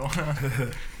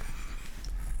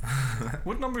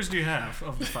What numbers do you have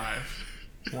of the 5?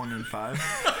 1 and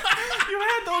 5. You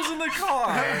had those in the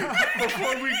car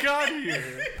before we got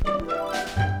here.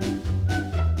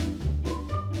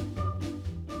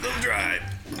 Little drive.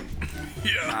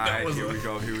 Yeah, Alright,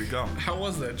 here we go. How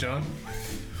was that, John?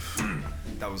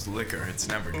 That was liquor. It's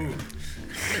never good.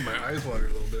 Made my eyes water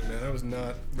a little bit, man. I was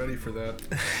not ready for that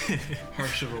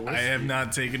harsh of a whiskey. I have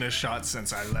not taken a shot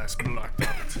since I last blocked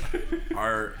out.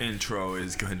 Our intro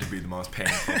is going to be the most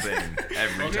painful thing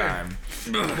every time.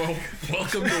 Well,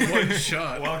 welcome to One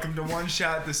Shot. Welcome to One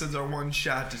Shot. This is our one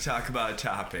shot to talk about a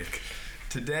topic.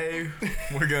 Today,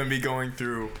 we're going to be going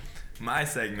through my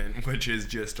segment, which is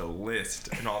just a list,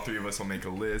 and all three of us will make a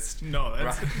list. No,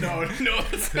 that's No,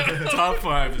 it's not. top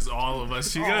 5 is all of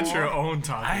us. You got your own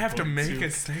topic. I have to point, make too. a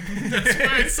segment. That's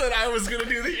why I said I was going to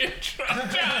do the intro.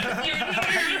 John,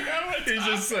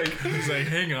 He's like,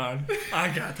 hang on, I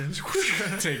got this.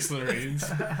 Takes the reins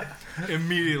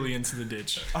immediately into the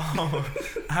ditch. Oh,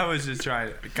 I was just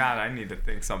trying. God, I need to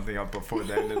think something up before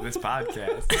the end of this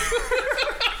podcast.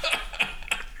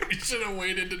 We should have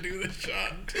waited to do the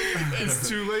shot. It's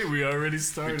too late. We already We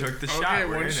started. took the Okay, shot.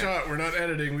 We're one in shot. We're not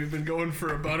editing. We've been going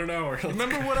for about an hour.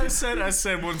 Remember what I said? I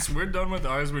said once we're done with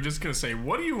ours, we're just gonna say,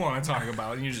 "What do you want to talk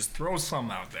about?" And you just throw some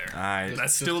out there. It. All right,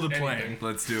 That's still the plan. anything.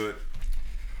 let's do it.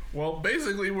 Well,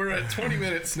 basically, we're at 20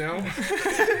 minutes now.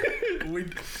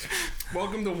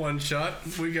 Welcome to One Shot.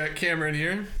 We got Cameron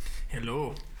here.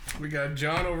 Hello. We got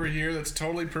John over here that's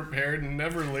totally prepared and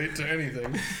never late to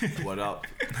anything. What up?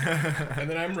 And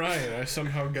then I'm Ryan. I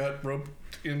somehow got roped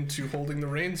into holding the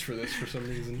reins for this for some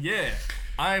reason. Yeah,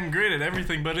 I'm great at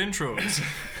everything but intros.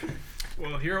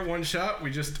 Well, here at One Shot,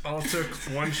 we just all took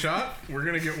one shot. We're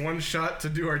going to get one shot to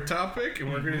do our topic,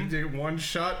 and we're going to do one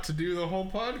shot to do the whole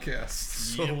podcast.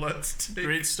 So Yep. let's take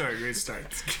Great start.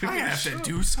 give I it a have to shot.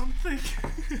 do something.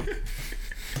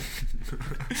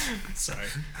 Sorry,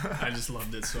 I just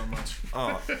loved it so much.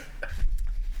 Oh,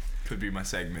 could be my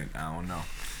segment. I don't know.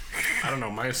 I don't know.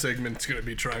 My segment's going to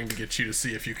be trying to get you to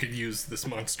see if you could use this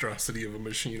monstrosity of a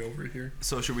machine over here.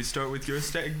 So should we start with your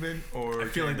segment or? I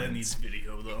feel like that Cameron's? needs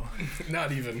video though.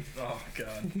 Not even. Oh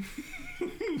god.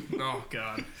 Oh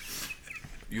god.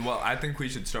 Well, I think we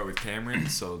should start with Cameron,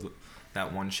 so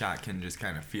that one shot can just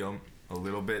kind of feel a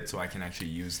little bit, so I can actually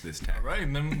use this tag. All right,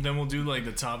 and then we'll do like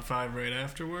the top 5 right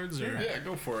afterwards, or Yeah,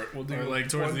 go for it. We'll do Or, like,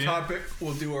 towards one the end? topic.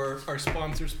 We'll do our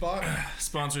sponsor spot.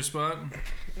 sponsor spot.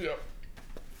 Yep.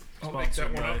 I'll make that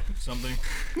Sponsored one by up. something.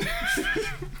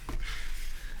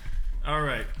 All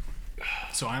right.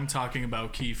 So I'm talking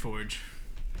about Keyforge.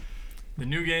 The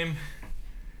new game.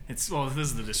 This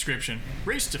is the description.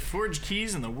 Race to forge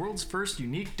keys in the world's first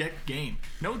unique deck game.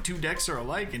 No two decks are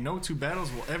alike, and no two battles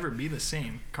will ever be the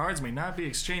same. Cards may not be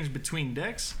exchanged between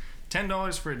decks.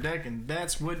 $10 for a deck, and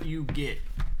that's what you get.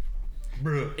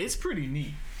 Bruh. It's pretty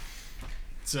neat.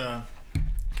 It's a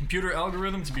computer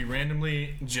algorithm to be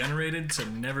randomly generated to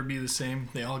never be the same.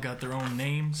 They all got their own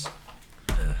names.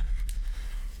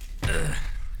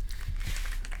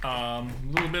 A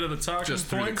little bit of the talking Just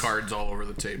threw the points. cards all over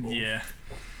the table. Yeah.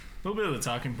 A little bit of the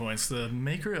talking points. The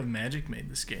maker of Magic made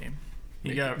this game.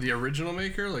 He got The original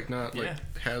maker, like not Yeah.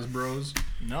 like Hasbro's.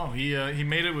 no. He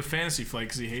made it with Fantasy Flight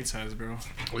because he hates Hasbro.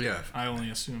 Well, yeah. I only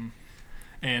assume.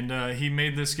 And he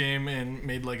made this game and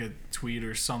made like a tweet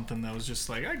or something that was just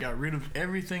like, I got rid of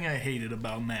everything I hated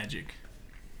about Magic.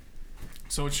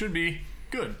 So it should be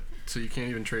good. So you can't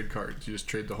even trade cards. You just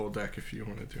trade the whole deck if you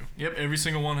wanted to. Yep, every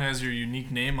single one has your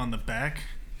unique name on the back.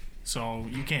 So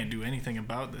you can't do anything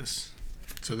about this.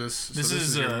 So this This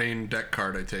is is, your main deck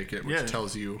card, I take it, which yeah.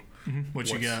 tells you What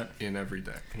you what's got. in every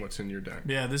deck. What's in your deck.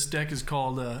 Yeah, this deck is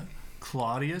called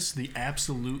Claudius, the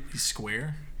Absolutely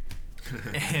Square.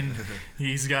 And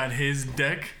he's got his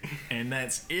deck, and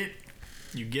that's it.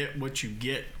 You get what you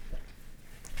get.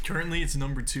 Currently, it's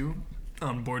number 2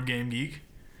 on Board Game Geek,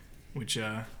 which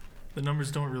the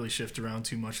numbers don't really shift around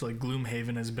too much. Like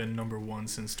Gloomhaven has been number 1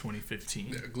 since 2015.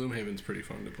 Yeah, Gloomhaven's pretty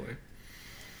fun to play.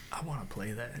 I want to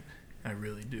play that. I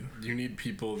really do. You need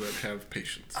people that have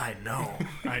patience. I know.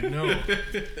 I know.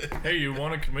 Hey, you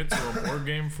want to commit to a board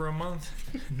game for a month?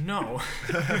 No.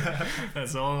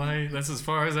 That's as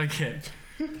far as I get.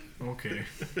 Okay.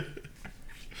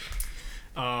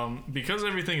 Because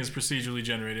everything is procedurally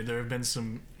generated, there have been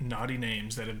some naughty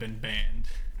names that have been banned,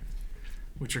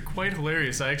 which are quite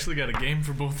hilarious. I actually got a game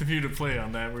for both of you to play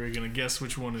on that where you're going to guess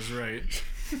which one is right.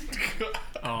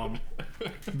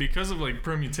 Because of like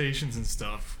permutations and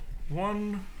stuff,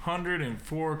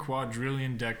 104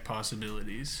 quadrillion deck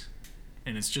possibilities,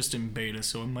 and it's just in beta,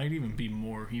 so it might even be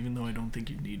more, even though I don't think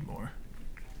you need more.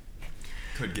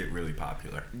 could get really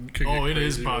popular. Oh, it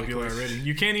is popular already.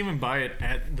 You can't even buy it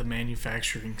at the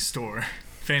manufacturing store.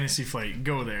 Fantasy Flight,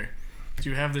 go there. Do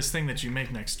you have this thing that you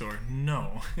make next door?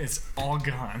 No, it's all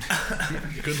gone.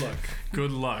 Good luck.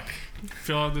 Good luck.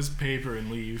 Fill out this paper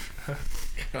and leave.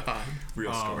 God.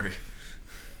 Real story.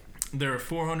 There are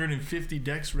 450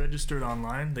 decks registered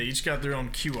online. They each got their own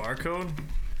QR code.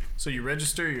 So you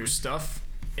register your stuff,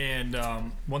 and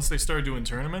once they start doing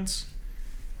tournaments,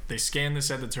 they scan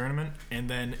this at the tournament, and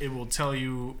then it will tell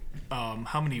you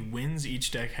how many wins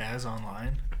each deck has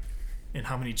online and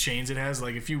how many chains it has.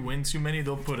 Like, if you win too many,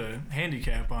 they'll put a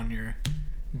handicap on your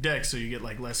deck so you get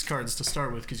like less cards to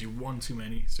start with because you won too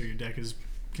many, so your deck is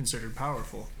considered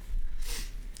powerful.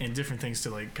 And different things to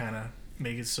like kind of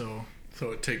make it so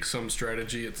it takes some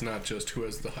strategy. It's not just who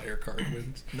has the higher card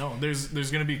wins. No, there's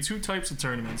going to be two types of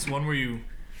tournaments. One where you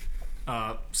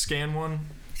scan one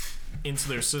into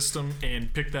their system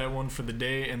and pick that one for the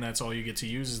day, and that's all you get to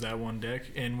use is that one deck.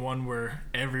 And one where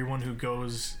everyone who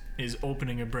goes is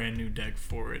opening a brand new deck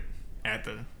for it at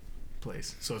the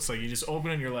place. So it's like you just open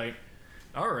it and you're like,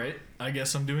 all right, I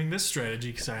guess I'm doing this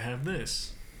strategy because I have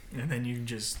this. And then you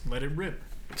just let it rip.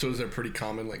 So is there pretty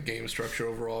common like game structure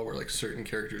overall where like certain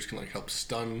characters can like help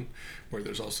stun, where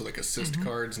there's also like assist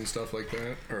cards and stuff like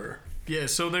that? Or yeah,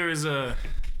 so there's a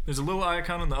little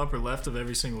icon in the upper left of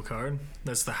every single card.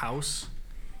 That's the house.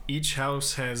 Each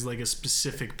house has like a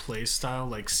specific play style.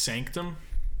 Like Sanctum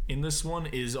in this one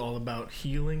is all about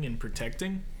healing and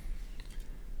protecting.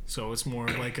 So it's more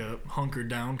like a hunker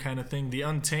down kind of thing. The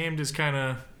Untamed is kind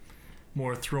of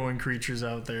more throwing creatures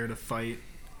out there to fight.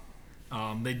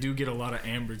 They do get a lot of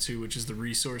amber too, which is the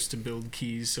resource to build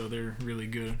keys, so they're really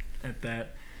good at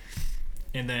that.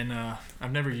 And then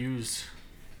I've never used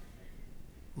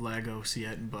Lagos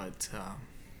yet, but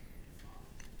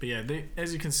yeah, they,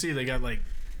 as you can see, they got like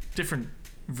different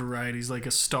varieties. Like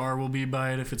a star will be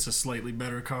by it if it's a slightly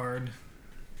better card.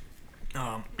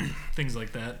 Things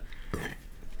like that.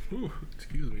 ooh,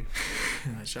 excuse me.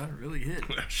 That shot really hit.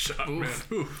 That shot, man.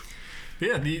 Oof. Oof.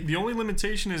 Yeah, the only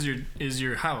limitation is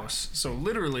your house. So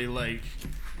literally, like,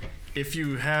 if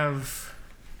you have,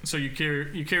 so you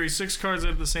carry 6 cards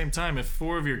at the same time. If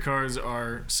 4 of your cards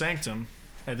are Sanctum,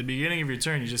 at the beginning of your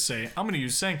turn, you just say, I'm going to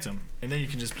use Sanctum, and then you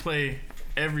can just play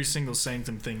every single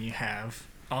Sanctum thing you have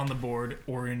on the board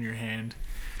or in your hand,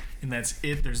 and that's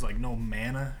it. There's like no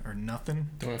mana or nothing.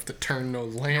 Don't have to turn no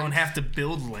land. You don't have to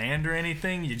build land or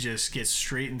anything. You just get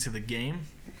straight into the game.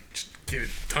 Get it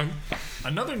done.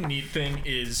 Another neat thing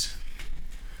is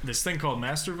this thing called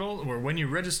Master Vault, where when you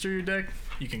register your deck,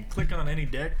 you can click on any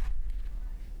deck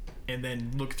and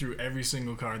then look through every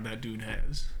single card that dude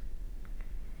has.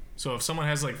 So if someone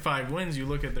has like 5 wins, you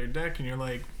look at their deck and you're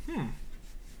like,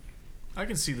 I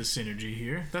can see the synergy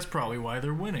here. That's probably why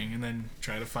they're winning, and then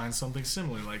try to find something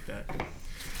similar like that.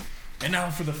 And now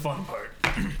for the fun part.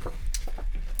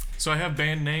 So I have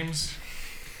band names.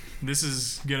 This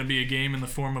is going to be a game in the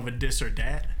form of a dis or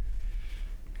dat.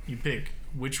 You pick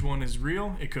which one is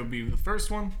real. It could be the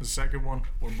first one, the second one,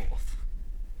 or both.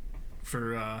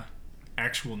 For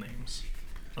actual names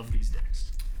of these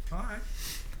decks. Alright.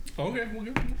 Okay, we'll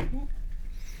give him.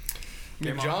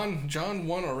 John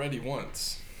won already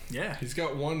once. Yeah. He's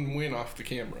got 1 win off the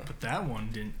camera. But that one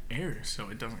didn't air, so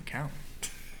it doesn't count.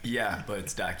 Yeah, but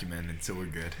it's documented, so we're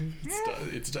good.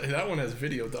 It's that one has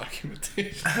video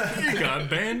documentation. You got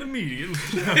banned immediately.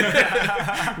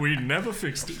 We never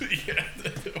fixed it.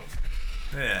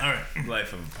 Yeah. All right.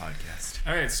 Life of a podcast.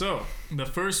 All right, so the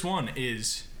first one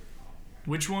is,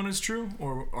 which one is true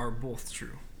or are both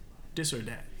true? Dis or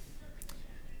dat?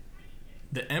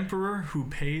 The emperor who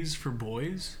pays for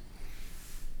boys,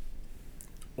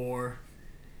 or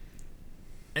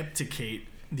Epticate,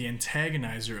 the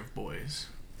antagonizer of boys?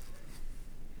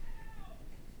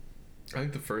 I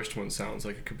think the first one sounds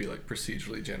like it could be like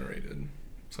procedurally generated.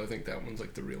 So I think that one's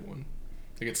like the real one.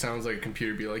 Like it sounds like a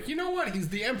computer be like, you know what? He's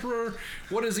the emperor.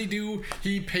 What does he do?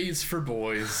 He pays for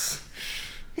boys.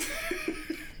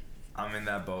 I'm in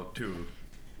that boat too.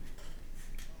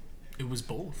 It was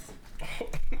both.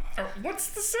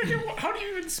 What's the second one? How do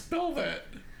you even spell that?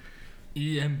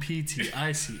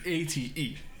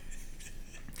 EMPTICATE.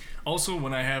 Also,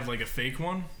 when I have like a fake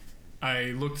one,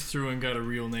 I looked through and got a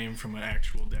real name from an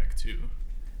actual deck too.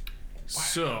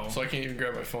 Wow. So I can't even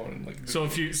grab my phone and like. So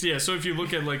if you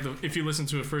look at like if you listen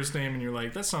to a first name and you're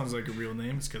like, that sounds like a real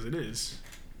name, it's because it is.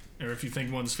 Or if you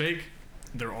think one's fake,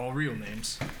 they're all real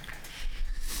names.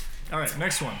 All right,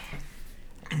 next one.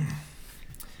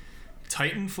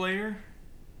 Titan Flayer,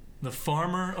 the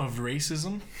farmer of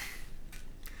racism,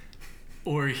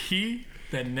 or he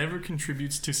that never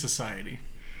contributes to society.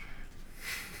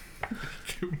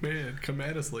 Man, come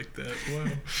at us like that.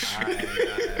 Wow.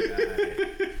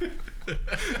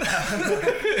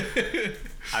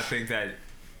 I think that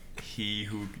he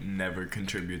who never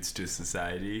contributes to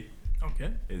society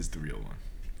Okay. is the real one.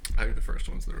 I think the first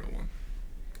one's the real one.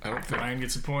 I don't think. Ryan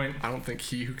gets a point. I don't think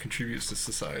he who contributes to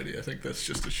society. I think that's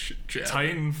just a jab.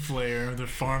 Titan Flare, the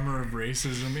farmer of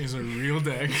racism, is a real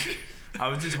deck. I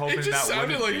was just hoping It just that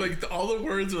sounded wouldn't- all the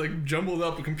words are like jumbled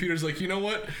up. The computer's like, you know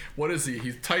what? What is he?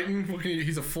 He's Titan. What can he?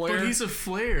 He's a flare. But he's a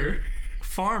flare,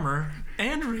 farmer,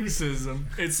 and racism.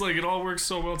 It's like it all works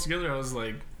so well together. I was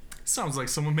like, sounds like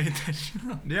someone made that shit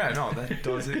up. Yeah, no, that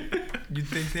doesn't. You'd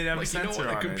think they'd have a like, you know sensor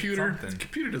what? on The computer. it. The Something.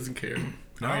 computer doesn't care.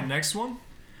 No. All right, next one.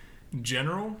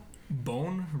 General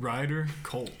Bone Rider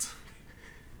Colt.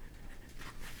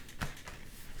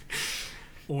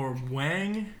 Or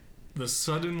Wang the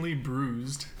Suddenly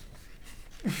Bruised.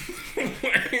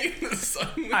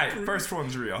 Alright, first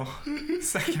one's real.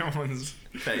 Second one's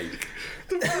fake.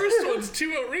 The first one's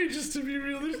too outrageous to be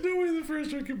real. There's no way the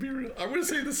first one could be real. I'm gonna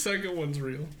say the second one's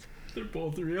real. They're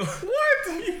both real. What?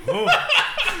 Oh.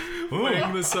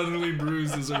 Wang the Suddenly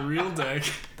Bruised is a real deck.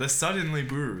 The suddenly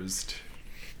bruised.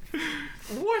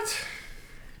 What?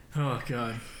 Oh,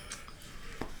 God.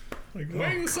 Like,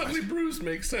 Wang the Suddenly Bruised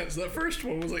makes sense. That first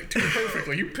one was like too perfect.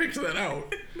 Like, you picked that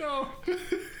out. No.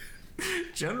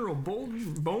 General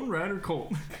Bone Rider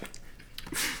Colt.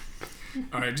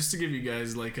 Alright, just to give you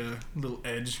guys like a little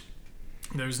edge,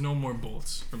 there's no more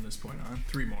bolts from this point on.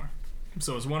 3 more.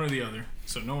 So it's one or the other.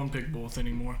 So no one picked both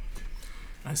anymore.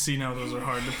 I see now those are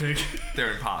hard to pick.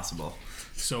 They're impossible.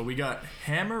 So we got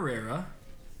Hamarera,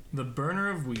 the burner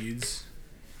of weeds,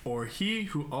 or he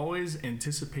who always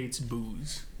anticipates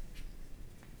booze.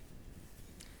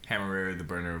 Hamarera, the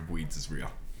burner of weeds, is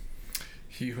real.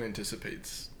 He who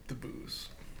anticipates the booze.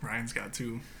 Ryan's got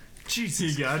 2.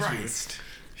 Jesus He got you. Christ.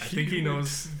 I think he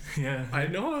knows. Yeah. I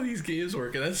know how these games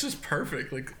work, and that's just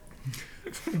perfect. Like,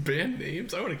 band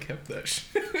names, I would have kept that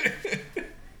shit.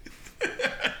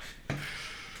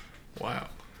 Wow.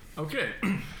 Okay,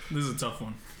 this is a tough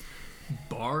one.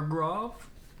 Bargrov,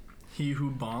 he who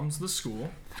bombs the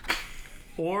school,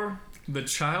 or the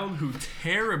child who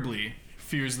terribly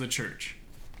fears the church.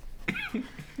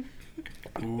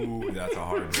 Ooh, that's a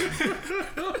hard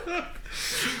one.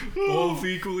 Both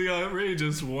equally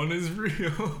outrageous. One is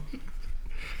real.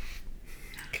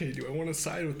 Okay, do I want to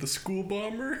side with the school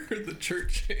bomber or the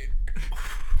church?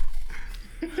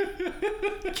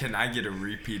 Can I get a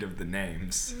repeat of the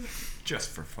names? Just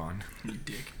for fun. You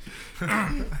dick.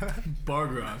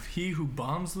 Bargrov, he who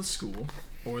bombs the school,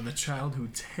 or the child who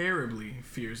terribly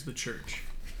fears the church.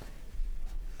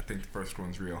 I think the first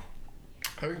one's real.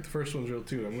 I think the first one's real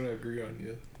too. I'm gonna agree on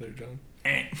you there, John.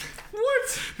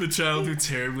 What? The child who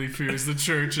terribly fears the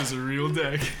church is a real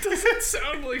deck. Doesn't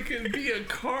sound like it'd be a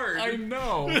card. I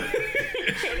know.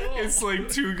 It's like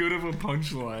too good of a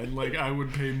punchline. Like, I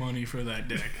would pay money for that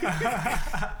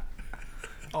deck.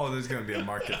 Oh, there's gonna be a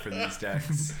market for these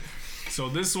decks. So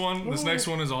this next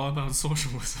one is all about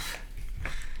socialism.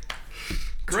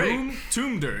 Great.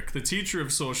 Toomdirk, the teacher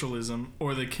of socialism,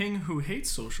 or the king who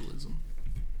hates socialism.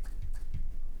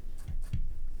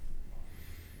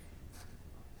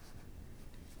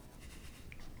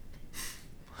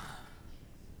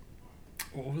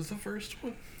 What was the first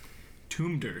one?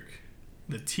 Toomdirk,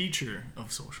 the teacher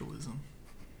of socialism,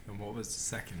 And what was the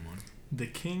second one? the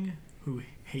king who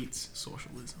hates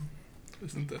socialism.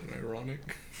 Isn't that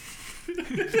ironic? Isn't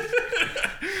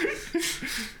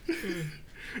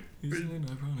it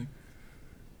ironic? I'm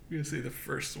gonna say the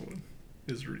first one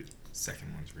is real.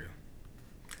 Second one's real.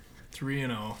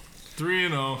 3-0.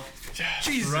 3-0.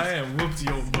 Jesus. Ryan whooped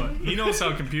your butt. He knows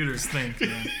how computers think,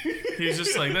 man. He's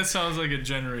just like, that sounds like a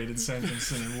generated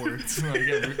sentence, and it worked.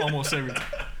 Like almost every time.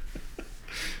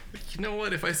 You know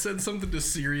what? If I said something to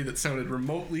Siri that sounded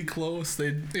remotely close,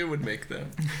 it would make that.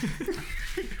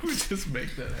 It would just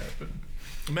make that happen.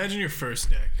 Imagine your first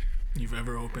deck you've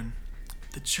ever opened.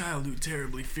 The child who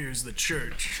terribly fears the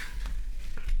church.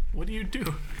 What do? You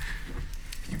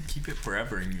keep it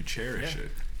forever and you cherish Yeah.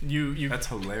 it. You That's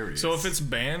hilarious. So if it's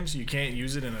banned, you can't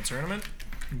use it in a tournament,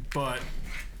 but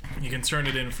you can turn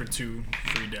it in for 2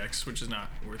 free decks, which is not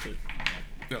worth it.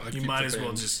 No, I You keep might the as well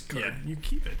band just card. you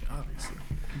keep it, obviously.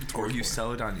 or you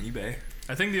sell it on eBay.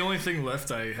 I think the only thing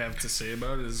left I have to say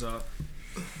about it is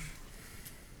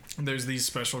there's these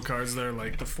special cards there,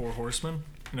 like the 4 Horsemen,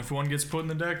 and if one gets put in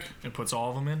the deck, it puts all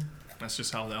of them in. That's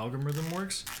just how the algorithm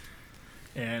works.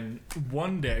 And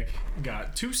one deck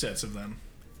got 2 sets of them,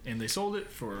 and they sold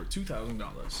it for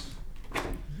 $2,000.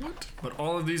 What? But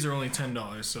all of these are only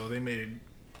 $10, so they made,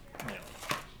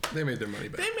 They made their money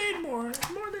back. they made more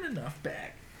than enough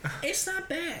back. It's not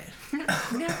bad.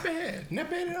 Not bad. Not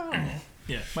bad at all.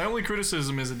 Yeah. My only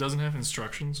criticism is it doesn't have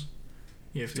instructions.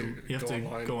 You have So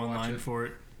to go online for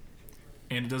it,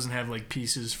 and it doesn't have like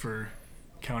pieces for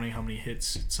counting how many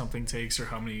hits something takes or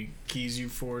how many keys you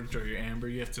forged or your amber.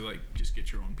 You have to like just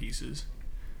get your own pieces,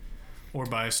 or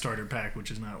buy a starter pack, which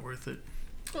is not worth it.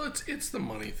 Well, it's the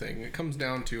money thing. It comes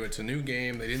down to it's a new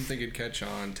game. They didn't think it'd catch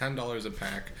on. $10 a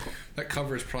pack. That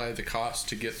covers probably the cost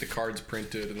to get the cards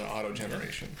printed and the auto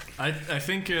generation. I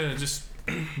think just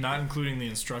not including the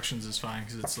instructions is fine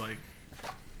because it's like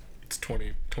It's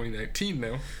 2019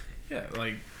 now. yeah,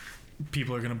 like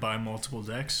people are gonna buy multiple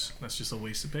decks. That's just a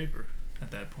waste of paper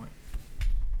at that point.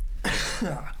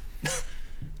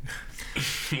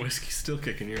 Whiskey's still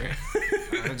kicking your ass.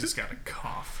 I just got a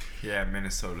cough. Yeah,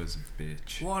 Minnesota's a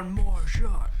bitch. One more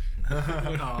shot.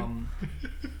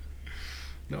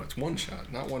 No, it's one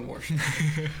shot, not one more shot.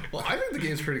 Well, I think the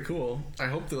game's pretty cool. I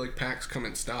hope the like packs come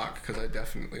in stock because I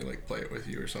definitely like play it with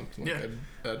you or something. Like, Yeah.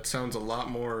 that sounds a lot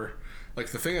more. Like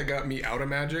the thing that got me out of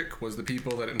Magic was the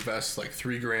people that invest like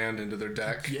 $3,000 into their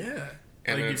deck, Yeah.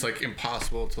 and Like, then it's like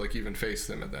impossible to like even face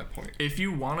them at that point. if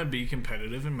you want to be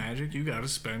competitive in Magic, you got to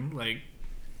spend like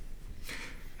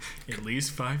at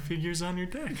least 5 figures on your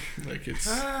deck. Like it's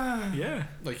Yeah.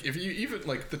 like if you even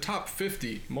like the top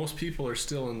 50, most people are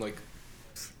still in like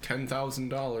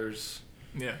 $10,000.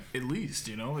 Yeah, at least,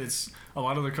 it's a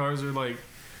lot of the cards are like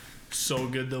so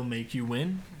good they'll make you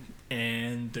win,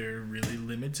 and they're really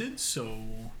limited. So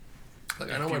Like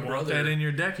if I know you my want brother that in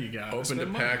your deck, you got opened a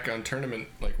pack on tournament.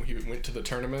 Like when he went to the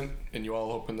tournament, and you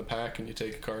all open the pack, and you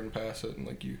take a card and pass it, and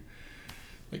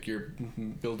you're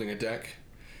building a deck.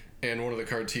 And one of the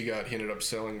cards he got, he ended up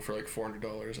selling for like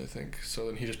 $400, I think. So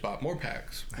then he just bought more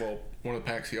packs. Well, one of the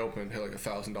packs he opened had like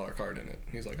 $1,000 card in it.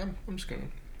 He's like, I'm just gonna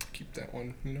keep that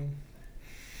one,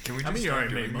 Can we I just mean, you start already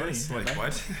doing made money. this? Yeah, Like that-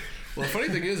 what? Well, the funny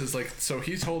thing is like, so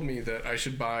he told me that I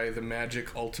should buy the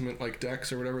Magic Ultimate like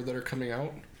decks or whatever that are coming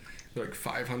out. They're like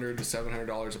 $500 to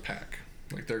 $700 a pack.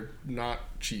 Like they're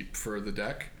not cheap for the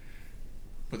deck.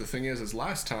 But the thing is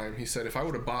last time he said if I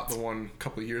would have bought the one a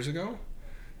couple of years ago,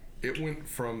 it went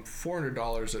from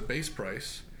 $400 at base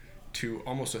price to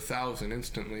almost $1,000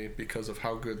 instantly because of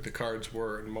how good the cards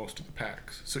were in most of the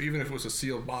packs. So even if it was a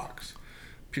sealed box,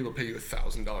 people pay you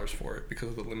 $1,000 for it because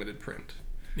of the limited print.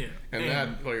 Yeah. And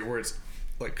that, like, where it's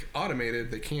like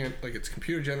automated, they can't, like, it's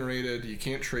computer generated. You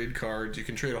can't trade cards. You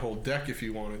can trade a whole deck if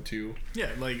you wanted to. Yeah,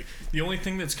 like the only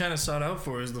thing that's kind of sought out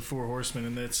for is the Four Horsemen,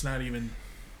 and that's not even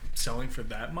selling for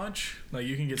that much. Like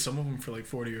you can get some of them for like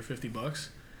 $40 or $50,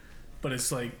 but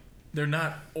it's like they're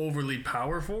not overly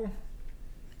powerful,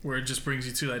 where it just brings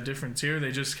you to that different tier.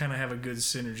 They just kind of have a good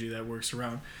synergy that works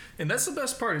around, and that's the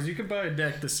best part. Is you can buy a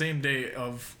deck the same day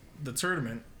of the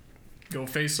tournament, go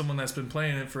face someone that's been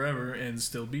playing it forever, and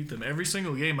still beat them. Every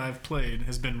single game I've played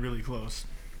has been really close.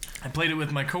 I played it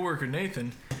with my coworker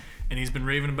Nathan, and he's been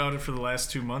raving about it for the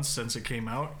last 2 months since it came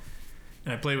out.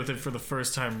 And I played with it for the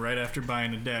first time right after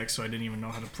buying a deck, so I didn't even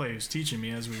know how to play. He was teaching me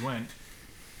as we went,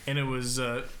 and it was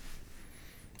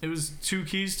 2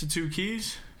 keys to 2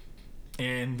 keys,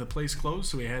 and the place closed,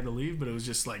 so we had to leave. But it was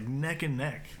just like neck and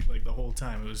neck, like the whole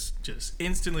time. It was just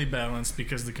instantly balanced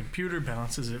because the computer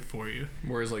balances it for you.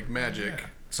 Whereas, like, Magic,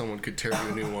 someone could tear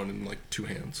you a new one in, like, 2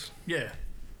 hands. Yeah,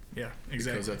 exactly.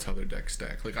 Because that's how their decks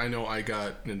stack. Like, I know I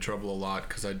got in trouble a lot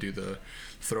because I'd do the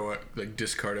throw it, like,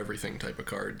 discard everything type of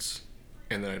cards.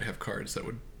 And then I'd have cards that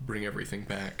would bring everything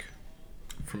back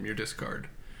from your discard.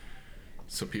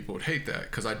 So people would hate that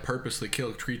because I'd purposely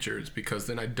kill creatures because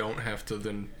then I don't have to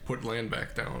then put land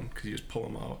back down because you just pull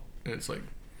them out. And it's like,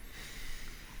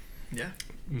 Yeah.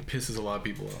 it pisses a lot of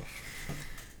people off.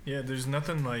 Yeah, there's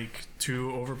nothing like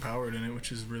too overpowered in it,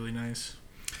 which is really nice.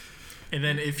 And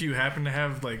then if you happen to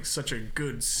have like such a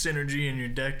good synergy in your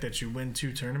deck that you win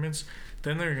 2 tournaments,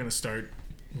 then they're gonna start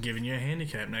giving you a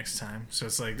handicap next time. So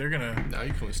it's like they're gonna Now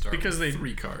you can only start because with they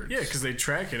 3 cards. Yeah, because they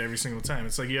track it every single time.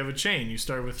 It's like you have a chain. You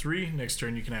start with 3. Next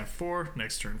turn you can have 4.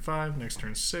 Next turn 5. Next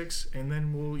turn 6, and then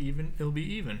it'll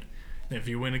be even. And if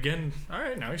you win again, all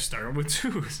right, now you're starting with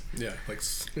 2s. Yeah, like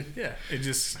Yeah, it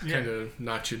just kind of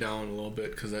knocks you down a little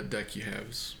bit because that deck you have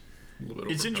is a little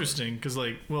bit It's overpowered. interesting because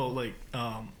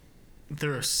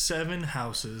there are 7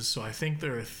 houses, so I think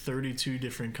there are 32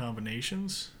 different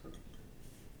combinations.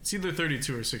 It's either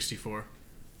 32 or 64.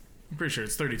 I'm pretty sure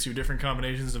it's 32 different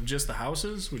combinations of just the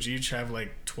houses, which each have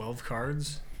like 12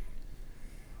 cards.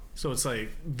 So it's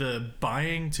like the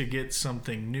buying to get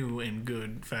something new and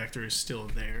good factor is still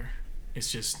there.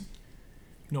 It's just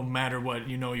no matter what,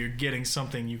 you're getting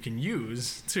something you can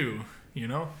use too,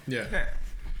 Yeah. Yeah.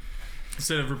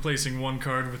 Instead of replacing one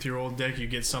card with your old deck, you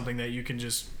get something that you can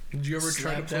just Did you ever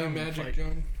try to Slap play down and Magic, fight.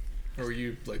 John? Or were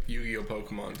you like Yu-Gi-Oh,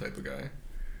 Pokemon type of guy?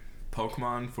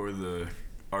 Pokemon for the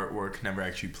artwork. Never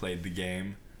actually played the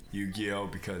game. Yu-Gi-Oh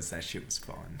because that shit was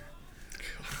fun.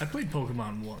 I played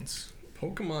Pokemon once.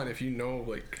 Pokemon, if you know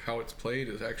like how it's played,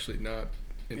 is actually not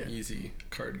an Yeah. easy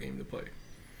card game to play.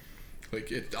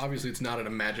 Like it obviously it's not at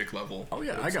a Magic level. Oh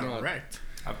yeah, but I it's got not- wrecked.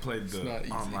 I played It's the not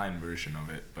easy. online version of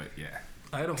it, but yeah.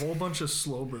 I had a whole bunch of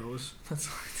slow bros. That's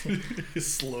all I did.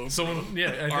 Slow. Someone, yeah,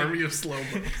 I think, Army of slow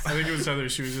bros. I think it was Heather.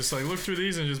 She was just like, look through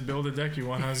these and just build a deck you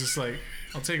want. I was just like,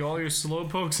 I'll take all your slow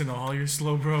pokes and all your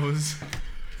slow bros.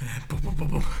 Boom, boom, boom,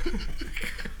 boom.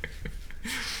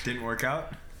 Didn't work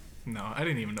out? No, I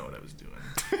didn't even know what I was doing.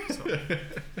 So,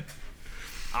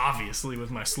 obviously, with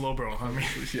my slow bro army.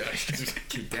 Yeah. Just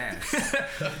Kicked ass.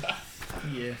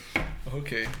 Yeah.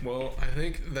 Okay, well, I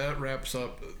think that wraps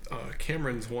up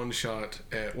Cameron's one shot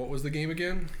at what was the game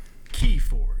again?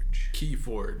 Keyforge.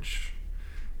 Keyforge.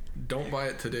 Don't buy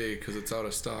it today because it's out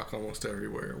of stock almost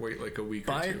everywhere. Wait like a week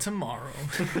Buy or two. it tomorrow.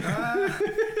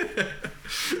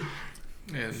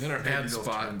 And then our Maybe ad they'll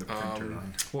spot. turn the printer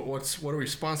on. What are we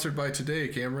sponsored by today,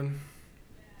 Cameron?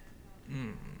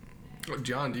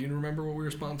 John, do you remember what we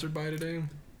were sponsored by today?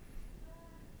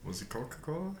 Was it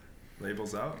Coca-Cola?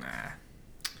 Labels out? Nah.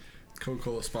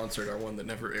 Coca-Cola sponsored our one that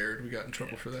never aired. We got in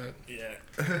trouble for that.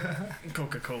 Yeah.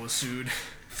 Coca-Cola sued.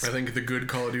 I think the good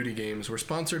Call of Duty games. We're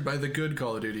sponsored by the good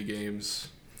Call of Duty games.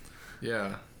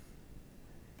 Yeah.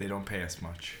 They don't pay us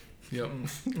much. Yep.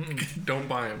 Don't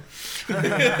buy them.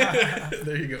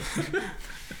 There you go.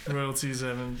 Royalties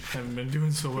haven't been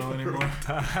doing so well anymore.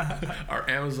 Our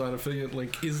Amazon affiliate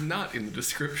link is not in the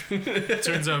description.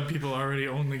 Turns out people already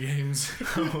own the games.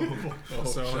 Oh,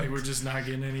 So like, shucks. we're just not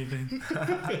getting anything.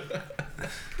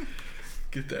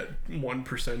 Get that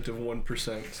 1% of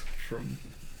 1% from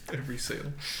every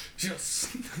sale.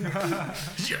 Yes.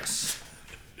 Yes.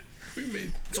 We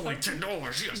made It's only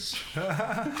 $10. Yes.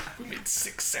 we made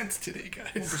 6 cents today,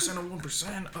 guys. 1% of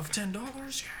 1% of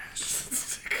 $10.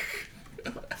 Yes.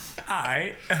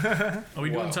 Alright. Are we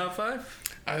Wow. doing top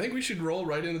 5? I think we should roll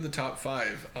right into the top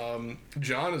 5.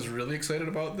 John is really excited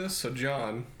about this, so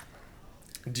John,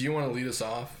 do you want to lead us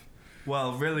off?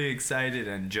 Well, really excited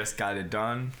and just got it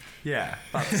done. Yeah,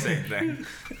 about the same thing.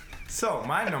 So,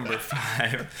 my number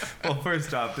 5. Well,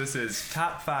 first off, this is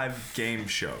top 5 game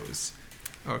shows.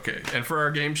 Okay, and for our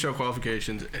game show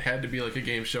qualifications, it had to be like a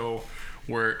game show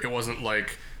where it wasn't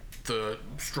like the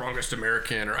Strongest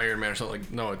American or Iron Man or something.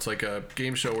 Like, no, it's like a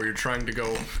game show where you're trying to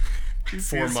go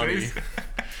for his money. face?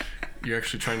 You're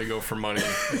actually trying to go for money.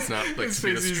 It's not like His to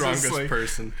be the face is just strongest like-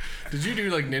 person. Did you do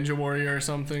like Ninja Warrior or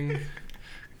something?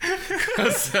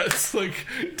 Because that's like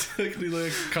technically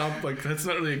like like that's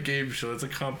not really a game show. It's a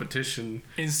competition.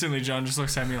 Instantly, John just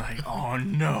looks at me like, oh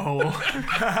no.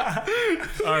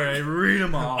 All right, read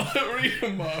them off. Read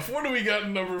them off. What do we got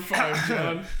in number 5,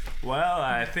 John? Well,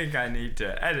 I think I need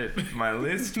to edit my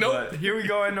list, Nope. but here we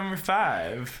go at number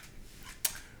 5.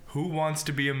 Who Wants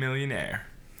to Be a Millionaire?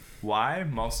 Why?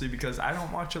 Mostly because I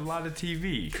don't watch a lot of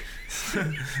TV.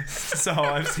 So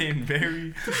I've seen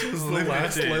very It was the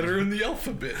last letter in the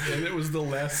alphabet, and it was the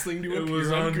last thing to It appear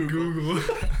was on Google.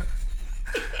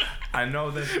 I know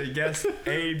that they guess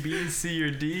A, B, C, or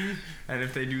D, and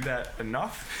if they do that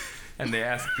enough, and they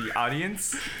ask the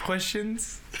audience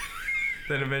questions,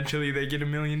 then eventually they get $1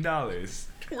 million.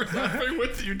 We're laughing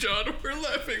with you, John. We're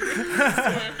laughing with you.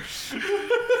 I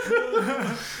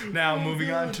swear. Now, moving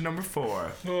on to number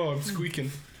 4. Oh, I'm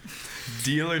squeaking.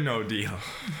 Deal or No Deal?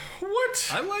 What?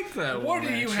 I like that What one.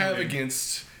 do you have actually.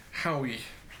 against Howie?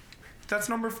 That's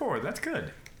number 4. That's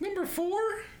good. Number 4?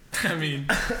 I mean,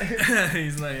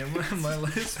 he's not on my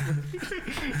list.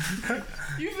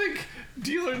 You think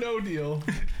Deal or No Deal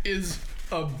is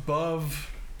above?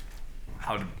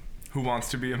 Who Wants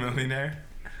to Be a Millionaire?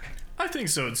 I think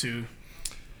so too.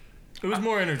 It was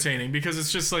more entertaining because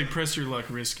it's just like press your luck,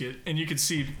 risk it, and you could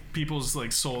see people's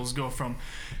like souls go from,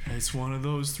 it's one of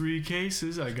those 3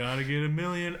 cases, I gotta get $1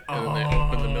 million. And then they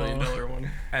open the $1 million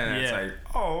one. And then it's Yeah. like,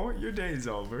 oh, your day's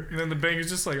over. And then the bank is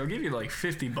just like, I'll give you like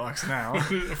 $50 now. I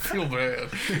feel bad.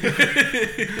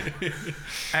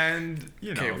 And,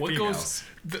 you know, Okay, what females.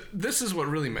 goes? This is what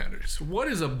really matters. What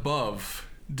is above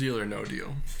Deal or No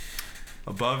Deal?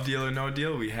 Above Deal or No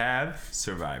Deal, we have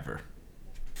Survivor.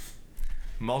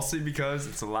 Mostly because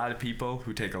it's a lot of people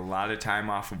who take a lot of time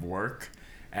off of work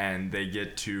and they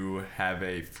get to have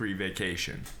a free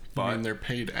vacation. But And they're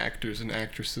paid actors and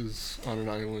actresses on an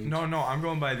island. no, I'm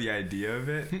going by the idea of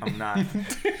it. I'm not.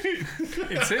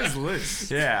 It's his list.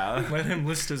 Yeah. Let him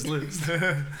list his list.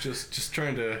 Just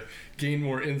trying to gain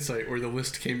more insight where the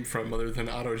list came from other than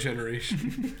auto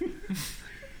generation.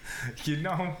 You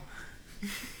know,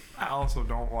 I also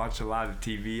don't watch a lot of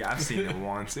TV. I've seen it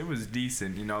once. It was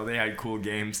decent. You know, they had cool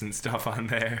games and stuff on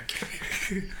there.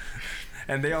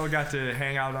 And they all got to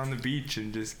hang out on the beach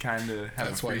and just kind of have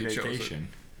That's a why free he chose it. vacation.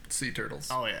 Sea turtles.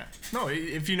 Oh yeah. No,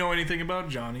 if you know anything about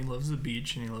John, he loves the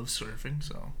beach and he loves surfing,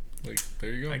 so Like,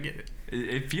 there you go. I get it.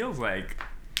 It feels like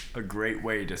a great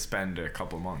way to spend a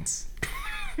couple months.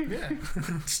 Yeah.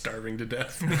 Starving to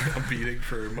death, competing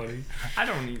for money. I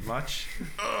don't eat much.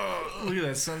 Oh, look at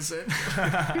that sunset.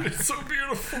 It's so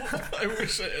beautiful. I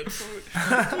wish I had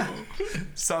food.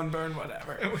 Sunburn,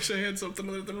 whatever. I wish I had something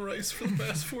other than rice for the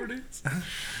past 4 days.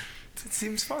 It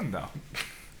seems fun, though.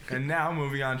 And now,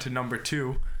 moving on to number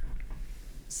 2.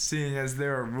 Seeing as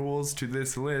there are rules to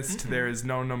this list, there is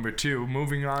no number 2.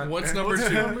 Moving on. What's number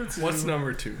two? What's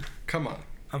number 2? Come on.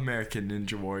 American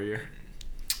Ninja Warrior.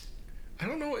 I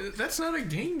don't know. That's not a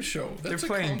game show. That's They're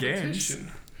playing a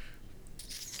competition.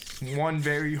 One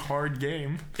very hard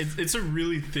game. It's a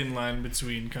really thin line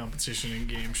between competition and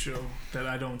game show that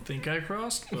I don't think I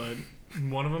crossed, but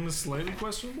one of them is slightly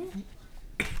questionable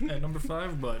at number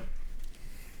 5, but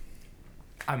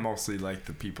I mostly like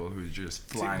the people who just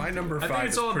fly. my number I 5 think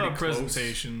it's is all pretty about close.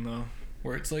 presentation, though.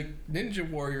 Where it's like Ninja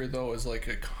Warrior though is like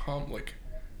like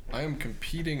I am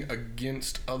competing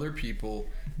against other people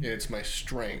and it's my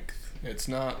strength. It's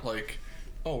not like,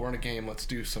 oh, we're in a game, let's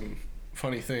do some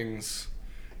funny things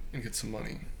and get some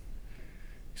money.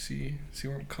 See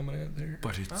where I'm coming at there?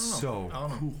 But I it's don't so know. I don't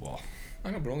know. cool. I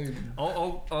know, but only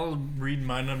I'll read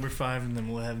my number 5 and then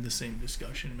we'll have the same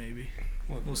discussion maybe.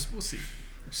 We'll see.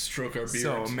 stroke our beards.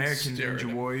 So and American stare at Ninja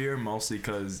it. Warrior, mostly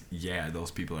because those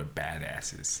people are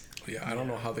badasses. Yeah, I don't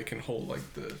know how they can hold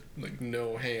like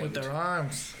no hand With their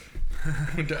arms.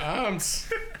 with their arms.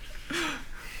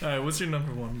 All right, what's your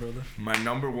number 1, brother? My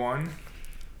number 1,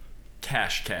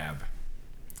 Cash Cab.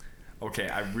 Okay,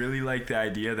 I really like the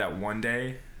idea that one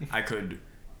day I could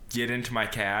get into my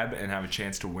cab and have a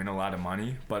chance to win a lot of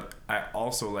money, but I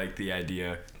also like the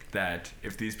idea that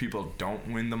if these people don't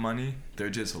win the money, they're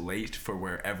just late for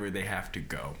wherever they have to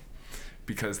go.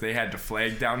 Because they had to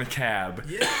flag down a cab,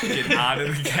 get out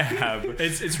of the cab.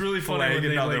 It's really funny Flag when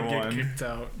they another like, get one. kicked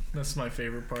out. That's my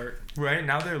favorite part. Right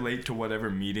now they're late to whatever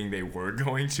meeting they were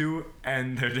going to,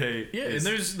 and their day. Yeah, is,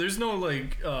 and there's no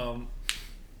like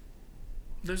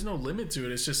there's no limit to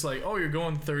it. It's just like, oh, you're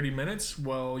going 30 minutes.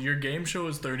 Well, your game show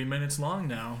is 30 minutes long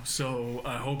now, so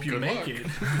I hope you Good make luck. it.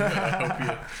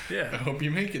 I Yeah. hope you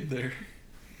make it there.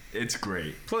 It's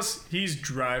great. Plus, he's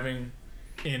driving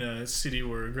in a city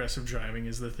where aggressive driving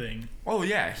is the thing, Oh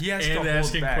yeah, he has And to hold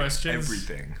asking back questions.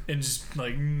 everything. and just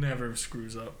like never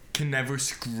screws up. Can never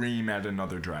scream at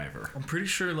another driver. I'm pretty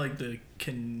sure like the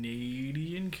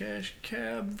Canadian cash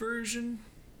cab version,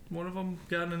 one of them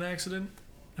got in an accident.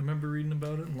 I remember reading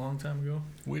about it a long time ago.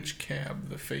 Which cab?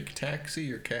 The fake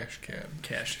taxi or cash cab?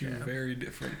 Cash Two cab. very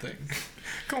different things.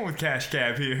 Going with Cash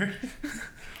Cab here.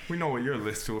 We know what your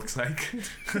list looks like.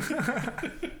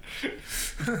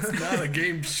 It's not a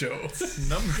game show.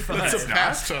 Number 5. It's a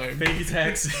pastime. Fake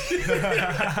taxi.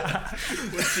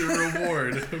 What's your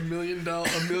reward? $1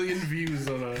 million views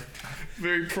on a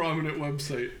very prominent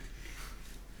website.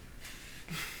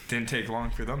 Didn't take long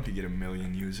for them to get 1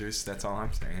 million users. That's all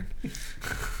I'm saying.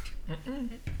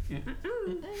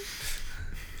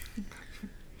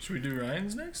 Should we do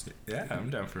Ryan's next? Yeah, I'm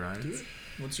down for Ryan's.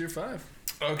 What's your 5?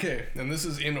 Okay, and this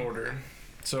is in order.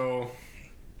 So,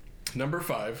 number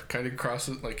 5 kind of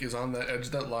crosses, like, is on the edge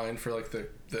of that line for, like, the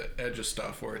edge of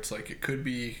stuff where it's like it could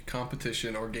be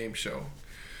competition or game show.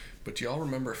 But do y'all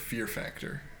remember Fear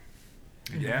Factor?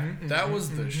 Yeah. That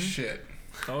was the shit.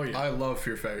 Oh yeah. I love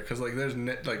Fear Factor because, like, there's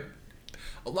like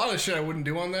a lot of shit I wouldn't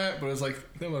do on that, but it's like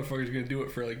that motherfucker's gonna do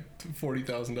it for like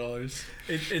 $40,000.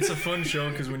 It's a fun show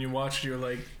because when you watch it, you're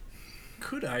like,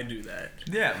 could I do that?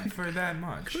 Yeah, for that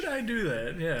much. Could I do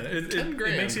that? Yeah. It 10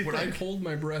 grand. It makes you Would I think. hold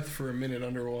my breath for a minute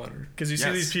underwater? Because you see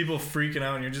Yes. these people freaking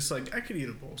out and you're just like, I could eat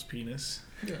a bull's penis.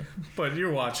 Yeah. But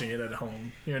you're watching it at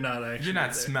home. You're not actually You're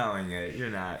not there. smelling it. You're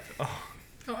not. Oh,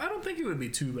 No, I don't think it would be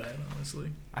too bad,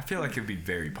 honestly. I feel like it'd be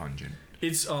very pungent.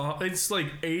 It's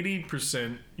like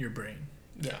 80% your brain.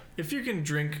 Yeah. If you can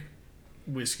drink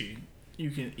whiskey, you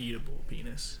can eat a bull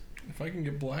penis. If I can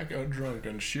get blackout drunk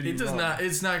on shitty It does rum, not.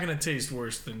 It's not gonna taste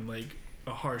worse than like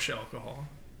a harsh alcohol,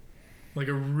 like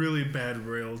a really bad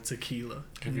rail tequila.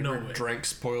 Have you No ever way. drank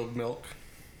spoiled milk?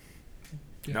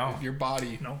 Yeah, No. Your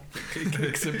body No.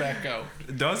 kicks it back out.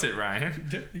 Does it,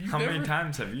 Ryan? You've How many never-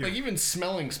 times have you? Like even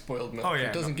smelling spoiled milk, Oh, yeah,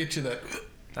 it doesn't get you that.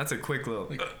 That's a quick little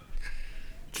Like-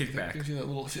 kickback. Gives you that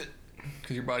little shit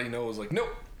because your body knows like nope.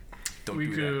 Don't we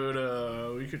do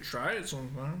that. we could try it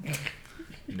sometime.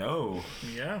 No,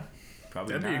 Yeah,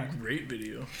 probably that'd not. be a great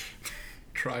video.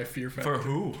 Try Fear Factor. For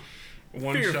who?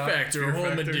 One Fear shot, Factor Fear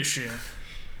Home Factor. Edition.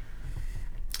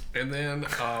 And then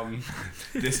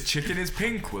This chicken is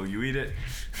pink. Will you eat it?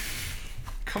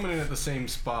 coming in at the same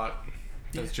spot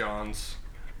as John's,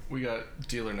 we got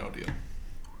Deal or No Deal.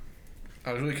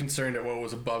 I was really concerned at what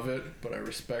was above it, but I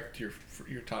respect your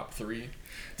top three.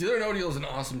 Deal or No Deal is an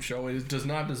awesome show. It does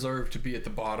not deserve to be at the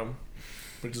bottom,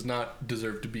 but it does not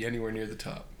deserve to be anywhere near the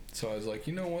top. So I was like,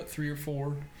 you know what, 3 or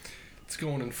 4? It's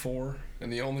going in 4.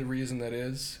 And the only reason that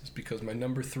is because my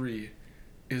number 3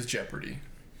 is Jeopardy.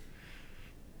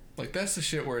 Like, that's the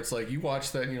shit where it's like, you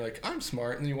watch that and you're like, I'm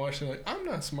smart. And then you watch it and you're like, I'm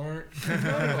not smart. Not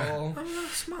at all. I'm not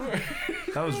smart.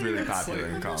 That was really It's popular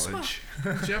like, in college.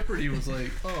 Jeopardy was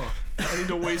like, oh, I need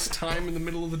to waste time in the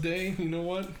middle of the day. You know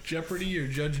what? Jeopardy or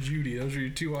Judge Judy. Those are your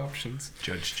 2 options.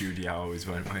 Judge Judy, I always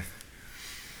went with.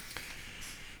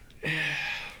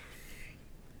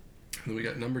 Then we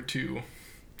got number 2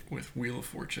 with Wheel of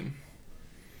Fortune.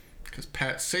 Because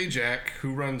Pat Sajak,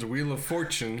 who runs Wheel of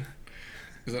Fortune,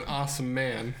 is an awesome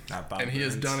man. Not Bob And he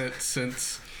has Burns. done it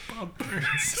since... Bob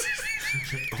Burns.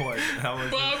 Boy, that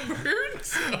was Bob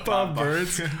Burns? Bob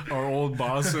Burns, our old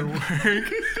boss at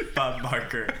work. Bob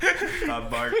Barker. Bob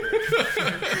Barker.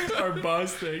 Our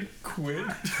boss thing quit.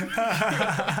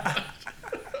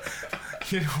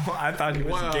 You know, I thought he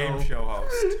was Wow. a game show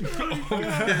host.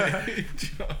 Okay.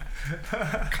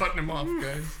 Cutting him off,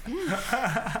 guys.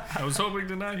 I was hoping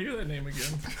to not hear that name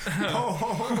again.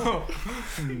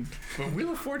 But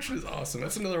Wheel of Fortune is awesome.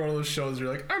 That's another one of those shows where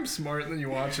you're like, I'm smart, and then you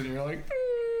watch it and you're like,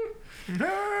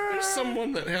 there's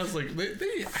someone that has like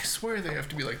they I swear they have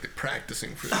to be like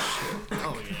practicing for this shit.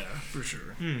 Oh yeah, for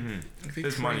sure. Like, they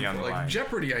There's train money on for, the like line.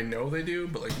 Jeopardy, I know they do,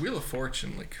 but like Wheel of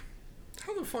Fortune, like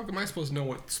how the fuck am I supposed to know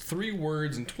what's 3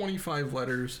 words and 25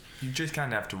 letters? You just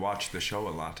kind of have to watch the show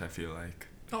a lot, I feel like.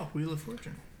 Oh, Wheel of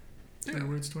Fortune. 3 Yeah.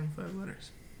 words, 25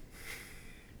 letters.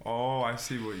 Oh, I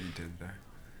see what you did there.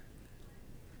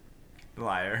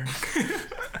 Liar.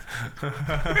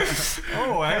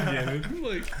 Oh, I get it.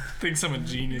 Like, Thinks I'm a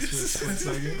genius for a split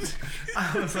second.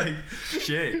 I was like,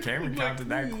 shit, Cameron counted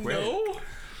that quick. no.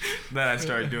 Then I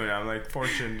started doing it. I'm like,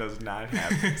 Fortune does not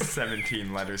have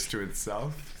 17 letters to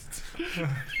itself.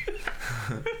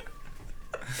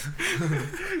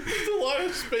 It's a lot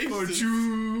of spaces.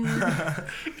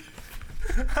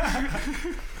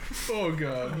 Oh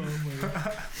god.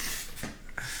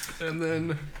 And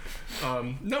then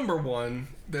number 1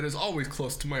 that is always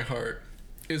close to my heart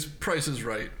is Price is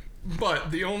Right.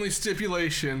 But the only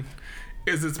stipulation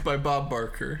is it's by Bob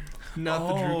Barker, not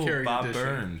the Drew Carey Bob edition.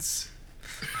 Burns.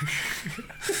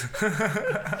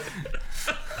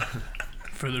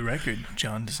 For the record,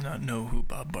 John does not know who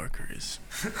Bob Barker is.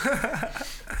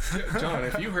 John,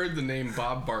 if you heard the name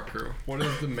Bob Barker, what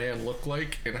does the man look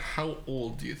like and how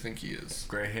old do you think he is?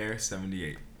 Gray hair,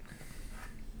 78.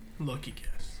 Lucky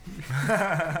guess.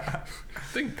 I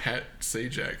think Pat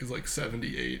Sajak is like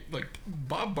 78. Like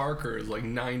Bob Barker is like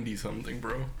 90 something,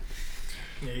 bro.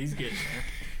 Yeah, he's getting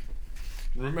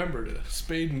there. Remember to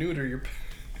spade neuter your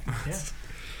Yeah.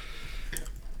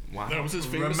 Wow. That was his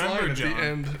famous Remember, line at John. the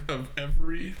end of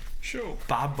every show.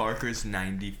 Bob Barker's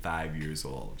 95 years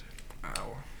old.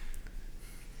 Wow.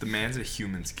 The man's a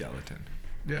human skeleton.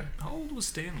 Yeah. How old was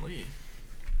Stan Lee?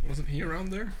 Wasn't he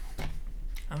around there?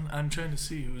 I'm trying to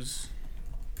see who's.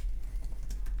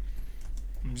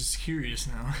 I'm just curious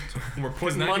now. We're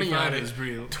Because putting money on 95 it. is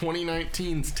real.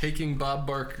 2019's taking Bob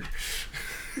Barker.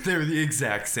 They're the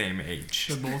exact same age.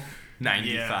 They're both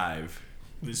 95.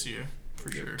 this year,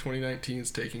 for sure.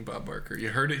 2019's taking Bob Barker. You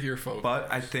heard it here, folks. But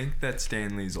I think that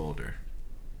Stanley's older.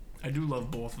 I do love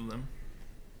both of them.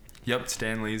 Yep,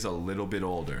 Stanley's a little bit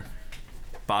older.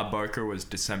 Bob Barker was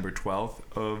December 12th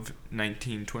of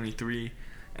 1923,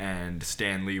 and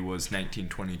Stanley was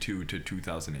 1922 to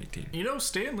 2018. You know,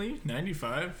 Stan Lee,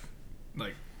 95,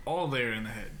 like, all there in the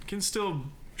head, can still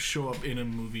show up in a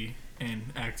movie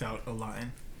and act out a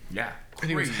line. Yeah. And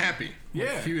he was Crazy. happy. Like,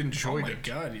 Yeah. he enjoyed oh my it.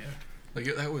 God, yeah.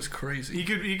 Like, that was crazy.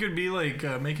 He could be like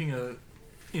making a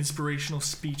inspirational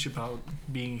speech about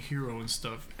being a hero and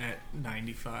stuff at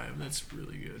 95. That's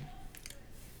really good.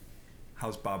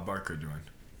 How's Bob Barker doing?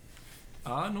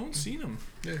 No one's seen him.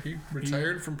 Yeah, he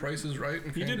retired from Price is Right.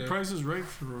 And He did kinda- Prices Right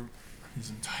for his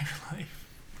entire life,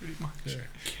 pretty much.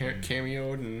 Yeah,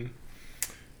 cameoed and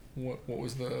what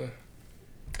was the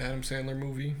Adam Sandler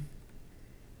movie?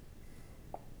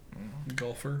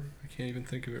 Golfer. I can't even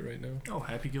think of it right now. Oh,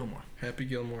 Happy Gilmore. Happy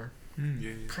Gilmore.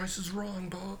 Yeah. Price is wrong,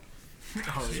 Bob.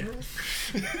 Oh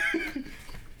yeah.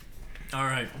 All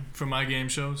right, for my game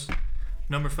shows,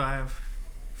 number 5,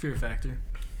 Fear Factor.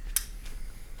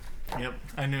 Yep,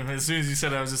 I knew as soon as you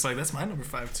said it, I was just like, that's my number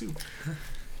 5 too.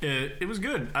 It was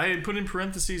good. I had put in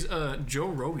parentheses Joe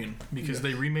Rogan because Yeah.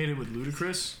 they remade it with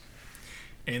Ludacris,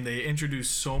 and they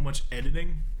introduced so much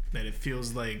editing that it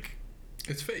feels like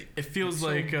It's fake. it feels It's so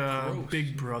like gross.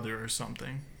 Big Brother or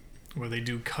something, where they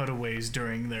do cutaways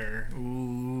during their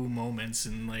moments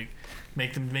and like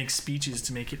make them make speeches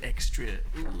to make it extra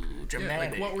Yeah,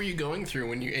 dramatic. like what were you going through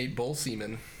when you ate bull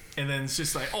semen? And then it's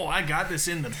just like, oh, I got this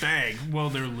in the bag. Well,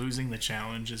 they're losing the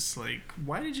challenge. It's like,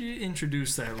 why did you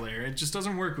introduce that layer? It just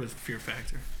doesn't work with Fear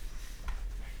Factor.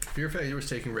 Fear Factor was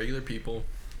taking regular people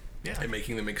Yeah. and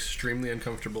making them extremely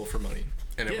uncomfortable for money.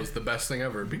 And it Yeah. was the best thing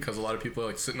ever because a lot of people are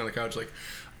like sitting on the couch like,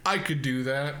 I could do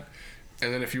that.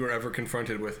 And then if you were ever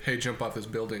confronted with, hey, jump off this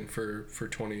building for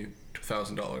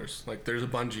 $20,000, like there's a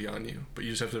bungee on you, but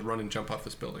you just have to run and jump off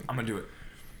this building. I'm gonna do it.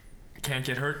 Can't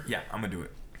get hurt? Yeah, I'm gonna do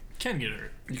it. Can get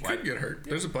hurt. You What? could get hurt.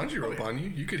 There's a bungee rope on you.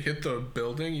 You could hit the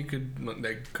building. You could,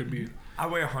 that could be. I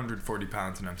weigh 140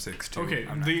 pounds and I'm 6'2". Okay,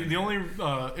 I'm not the gonna only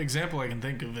do it. example I can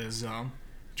think of is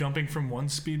jumping from one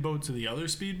speedboat to the other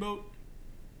speedboat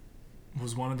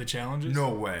was one of the challenges. No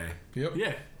way. Yep.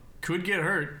 Yeah. Could get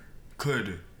hurt.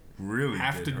 Could really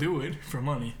Have get to hurt. do it for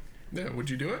money. Yeah.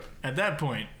 Would you do it? At that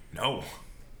point. No.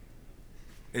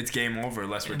 It's game over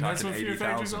unless we're And that's talking what Fear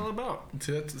Factor's all 80,000. about.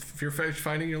 See, that's Fear Factor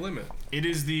finding your limit. It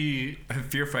is the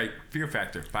Fear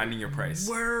factor. Finding your price.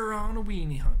 we're on a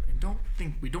weenie hunt and don't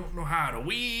think we don't know how to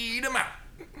weed them out.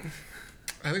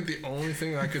 I think the only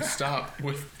thing I could stop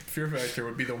with Fear Factor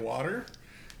would be the water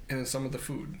and then some of the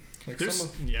food. Like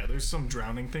There's there's some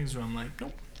drowning things where I'm like,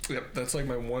 nope. Yep, that's like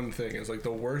my one thing. Is like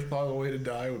the worst possible way to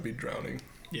die would be drowning.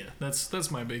 Yeah, that's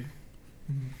my big.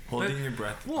 Holding your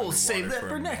breath. We'll underwater save that a for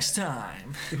minute. next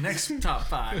time. Next top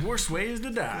 5 worst ways to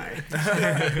die.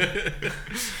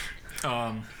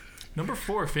 Number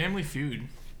 4, Family Feud.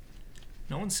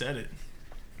 No one said it.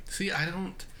 See, I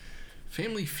don't.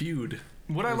 Family Feud.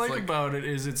 What I It's like like- about it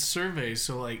is it's surveys,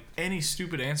 so like any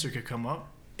stupid answer could come up,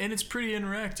 and it's pretty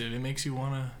interactive. It makes you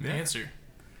want to Yeah. answer.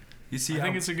 You see, I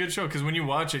think it's a good show because when you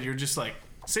watch it, you're just like,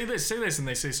 say this, and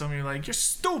they say something, you're like, you're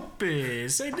stupid,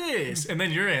 say this, and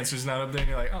then your answer's not up there, and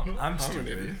you're like, oh, I'm an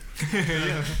stupid. idiot.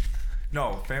 yeah.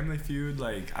 No, Family Feud.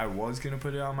 Like I was gonna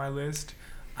put it on my list.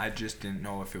 I just didn't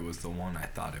know if it was the one I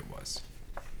thought it was.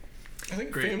 I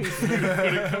think Great. Family Feud,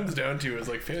 what it comes down to is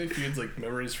like Family Feud's like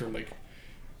memories from like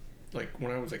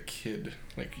when I was a kid,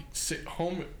 like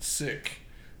home sick.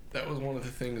 That was one of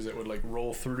the things that would like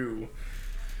roll through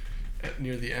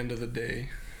near the end of the day.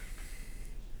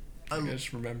 I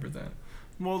just remember that.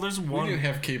 Well, there's We one. didn't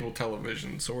have cable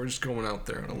television, so we're just going out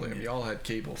there on a limb. Y'all had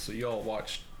cable, so y'all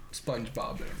watched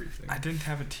SpongeBob and everything. I didn't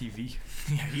have a TV.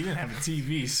 Yeah, you didn't have a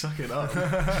TV. Suck it up.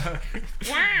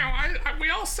 Wow! We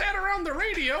all sat around the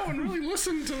radio and really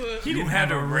listened to the. You didn't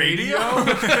have a radio?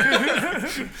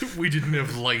 We didn't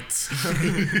have lights.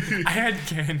 I had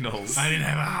candles. I didn't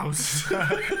have a house.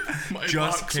 My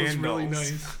Just box was really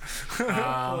candles.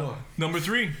 nice. Number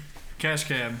 3, Cash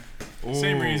Cab.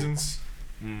 Same reasons.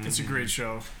 It's a great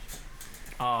show.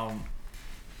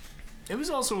 It was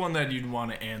also one that you'd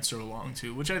want to answer along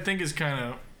to, which I think is kind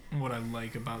of what I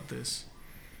like about this.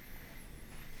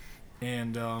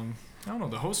 And I don't know,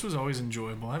 the host was always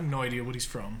enjoyable. I have no idea what he's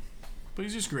from, but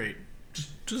he's just great.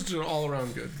 Just an all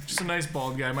around good. Just a nice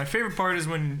bald guy. My favorite part is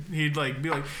when he'd like be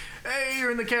like, "Hey,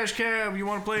 you're in the Cash Cab. You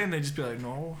want to play?" And they'd just be like,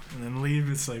 "No," and then leave.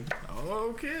 It's like,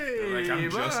 okay, Like I'm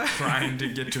just bye." trying to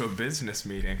get to a business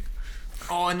meeting.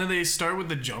 Oh, and then they start with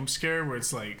the jump scare where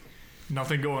it's like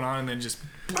nothing going on, and then just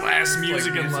blast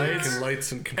music and lights. and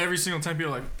lights and Every single time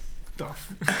people are like, "The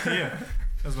yeah."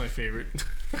 That's my favorite.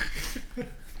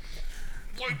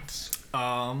 lights.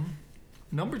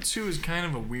 Number 2 is kind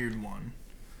of a weird one,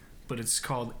 but it's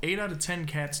called 8 out of 10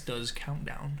 Cats Does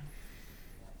Countdown.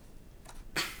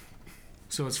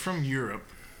 So it's from Europe.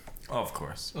 Oh, of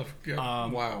course. Oh, yeah.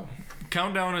 Wow.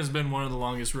 Countdown has been one of the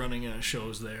longest running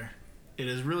shows there. It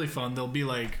is really fun. They'll be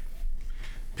like,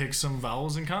 pick some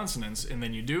vowels and consonants, and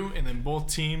then you do, and then both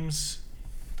teams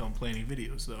don't play any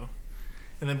videos though.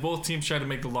 And then both teams try to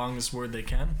make the longest word they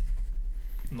can.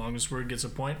 The longest word gets a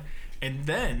point. And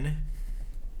then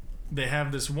they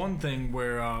have this one thing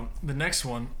where the next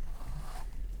one,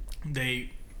 they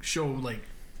show like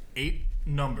 8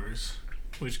 numbers,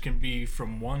 which can be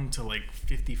from 1 to like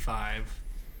 55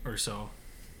 or so.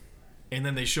 And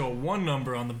then they show one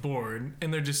number on the board,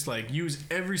 and they're just like, use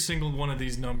every single one of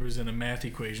these numbers in a math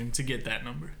equation to get that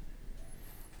number.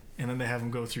 And then they have them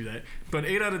go through that. But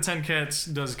 8 out of 10 Cats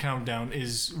Does Countdown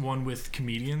is one with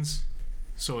comedians.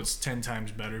 So it's 10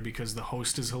 times better because the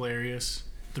host is hilarious.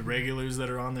 The regulars that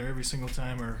are on there every single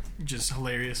time are just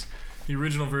hilarious. The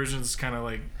original version is kind of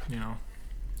like, you know,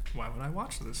 why would I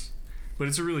watch this? But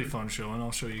it's a really fun show, and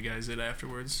I'll show you guys it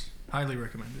afterwards. Highly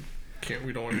recommended.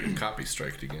 We don't want to get copy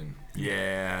striked again.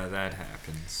 Yeah, that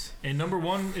happens. And number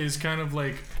one is kind of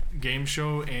like game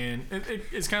show, and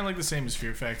it's kind of like the same as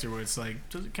Fear Factor, where it's like,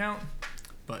 does it count?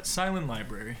 But Silent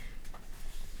Library.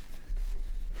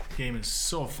 Game is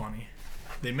so funny.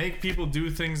 They make people do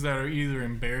things that are either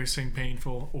embarrassing,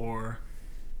 painful, or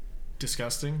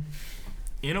disgusting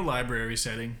in a library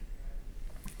setting.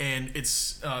 And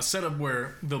it's set up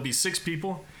where there'll be 6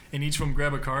 people, and each of them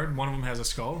grab a card. One of them has a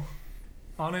skull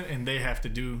on it, and they have to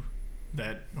do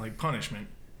that, like, punishment.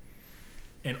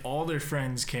 And all their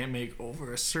friends can't make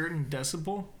over a certain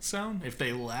decibel sound. If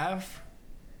they laugh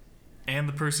and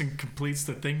the person completes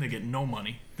the thing, they get no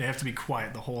money. They have to be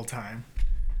quiet the whole time.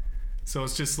 So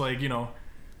it's just like,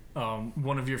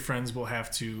 one of your friends will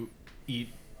have to eat,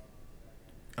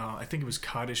 I think it was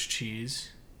cottage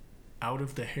cheese, out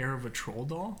of the hair of a troll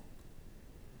doll.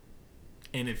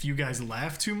 And if you guys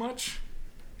laugh too much,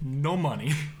 no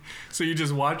money. So you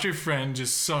just watch your friend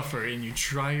just suffer, and you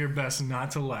try your best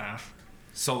not to laugh.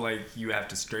 So, like, you have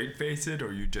to straight face it,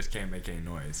 or you just can't make any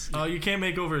noise? You can't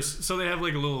make over. So they have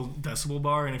like a little decibel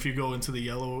bar, and if you go into the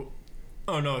yellow,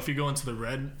 if you go into the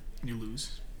red, you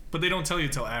lose. But they don't tell you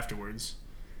till afterwards.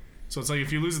 So it's like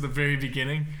if you lose at the very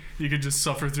beginning, you could just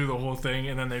suffer through the whole thing,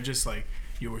 and then they're just like,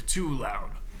 you were too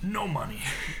loud, no money.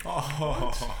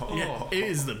 Yeah, it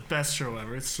is the best show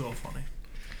ever. It's so funny.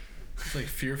 It's like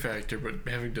Fear Factor, but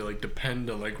having to like depend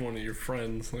on like one of your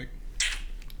friends. Like,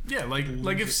 yeah, like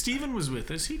if Steven was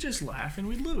with us, he'd just laugh and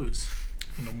we'd lose,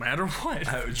 no matter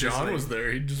what. John was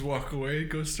there. He'd just walk away and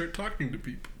go start talking to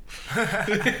people.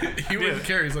 He wouldn't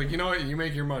care. He's like, you know what? You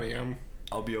make your money.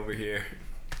 I'll be over here.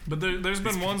 But there's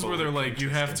been ones where they're like, you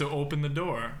have to open the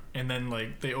door, and then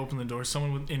like they open the door,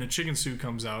 someone in a chicken suit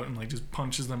comes out and like just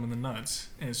punches them in the nuts,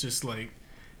 and it's just like,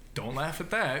 don't laugh at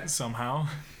that somehow.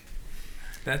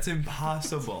 That's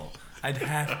impossible. I'd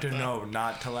have to know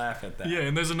not to laugh at that. Yeah,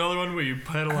 and there's another one where you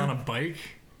pedal on a bike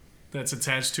that's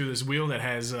attached to this wheel that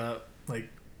has like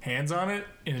hands on it,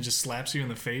 and it just slaps you in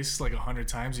the face like 100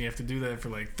 times, and you have to do that for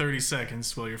like 30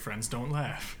 seconds while your friends don't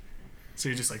laugh. So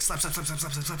you're just like slap, slap, slap, slap,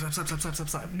 slap, slap, slap, slap, slap, slap, slap,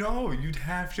 slap. No, you'd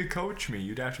have to coach me.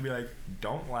 You'd have to be like,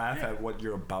 don't laugh at what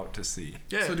you're about to see.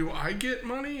 Yeah. So do I get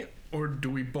money, or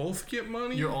do we both get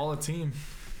money? You're all a team.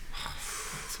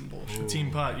 That's some bullshit.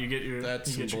 Team pot. You get your.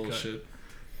 That's you some get bullshit.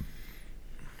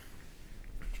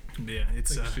 Yeah,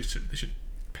 it's. They should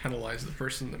penalize the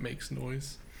person that makes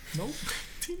noise. Nope.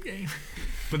 Team game.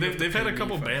 But they've had a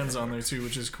couple bands on there too,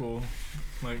 which is cool.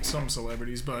 Like some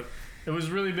celebrities, but it was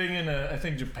really big in I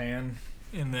think Japan,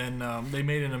 and then they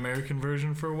made an American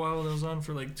version for a while. That was on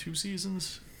for like 2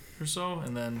 seasons or so,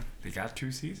 and then they got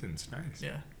 2 seasons. Nice.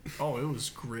 Yeah. Oh, it was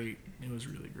great. It was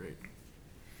really great.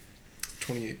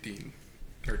 2018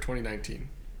 or 2019,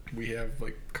 we have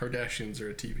like Kardashians are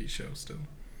a TV show still.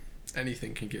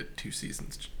 Anything can get 2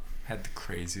 seasons. Had the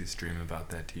craziest dream about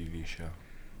that TV show.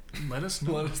 Let us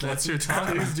know. That's your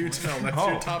topic. Please do tell. That's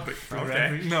your topic.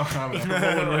 Okay. No,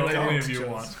 only if you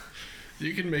want.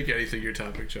 You can make anything your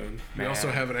topic, John. We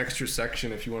also have an extra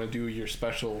section if you want to do your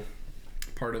special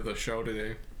part of the show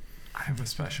today. I have a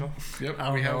special.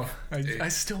 Yep. We have. I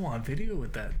still want video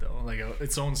with that though, like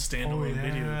its own standalone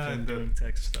video from doing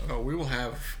text stuff. Oh, we will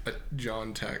have a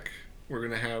John Tech. We're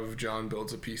gonna have John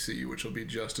builds a PC, which will be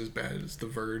just as bad as The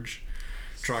Verge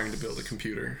trying to build a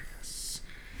computer.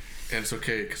 And it's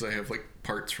okay because I have like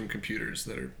parts from computers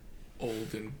that are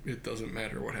old, and it doesn't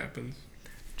matter what happens.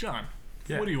 John,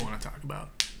 what do you want to talk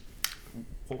about?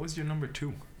 What was your number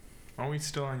 2? Aren't we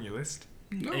still on your list?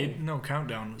 No.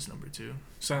 Countdown was number 2.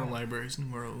 Silent Libraries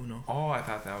numero uno. Oh, I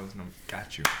thought that was number.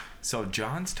 Got you. So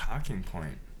John's talking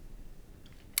point.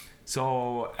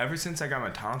 So ever since I got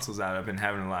my tonsils out, I've been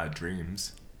having a lot of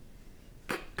dreams.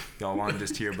 Y'all want to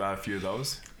just hear about a few of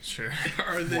those? Sure.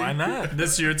 Are they? Why not?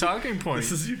 This is your talking point.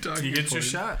 This is your talking point. You get your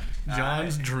shot.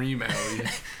 John's Dream Alley.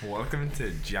 Welcome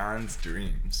to John's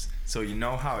Dreams. So you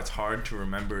know how it's hard to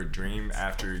remember a dream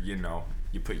after,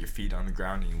 you put your feet on the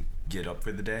ground and you get up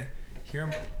for the day?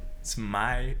 It's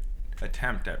my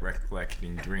attempt at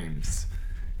recollecting dreams.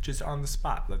 Just on the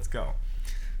spot. Let's go.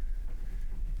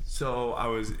 So I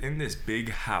was in this big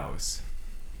house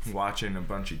watching a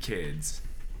bunch of kids,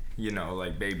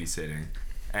 like babysitting.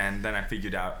 And then I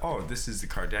figured out, oh, this is the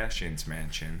Kardashians'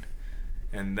 mansion.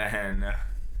 And then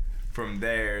from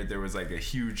there was like a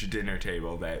huge dinner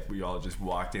table that we all just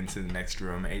walked into the next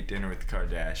room, ate dinner with the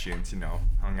Kardashians,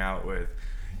 hung out with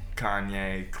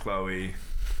Kanye, Khloe,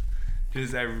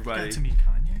 just everybody. Got to meet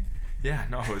Kanye? Yeah,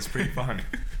 no, it was pretty fun.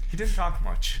 He didn't talk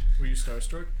much. Were you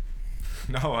starstruck?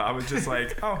 No, I was just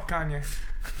like, oh, Kanye.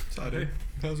 Sade.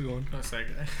 How's it going? That's that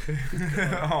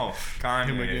guy. Oh, Kanye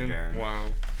Him again.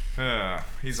 Wow.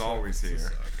 He's always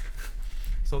here.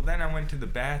 So then I went to the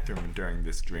bathroom during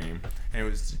this dream, and it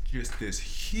was just this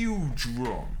huge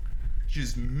room.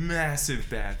 Just massive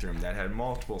bathroom that had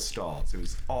multiple stalls. It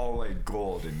was all like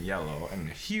gold and yellow and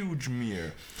a huge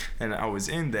mirror. And I was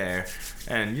in there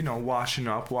and, you know, washing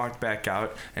up, walked back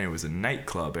out, and it was a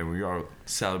nightclub, and we were all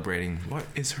celebrating what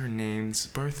is her name's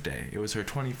birthday. It was her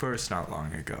 21st not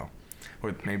long ago.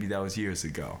 Or maybe that was years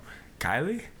ago.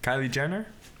 Kylie? Kylie Jenner?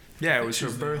 Yeah, it was her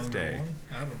She's the younger birthday. one.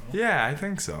 I don't know. Yeah, I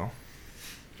think so.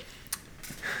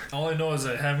 All I know is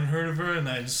I haven't heard of her, and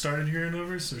I just started hearing of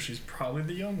her, so she's probably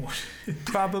the young one.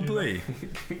 Probably.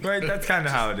 Right? That's kind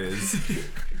of how it is.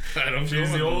 I don't She's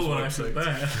go the on old those one after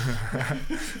websites.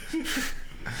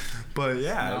 that. But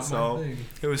yeah, Not my so thing.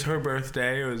 it was her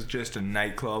birthday. It was just a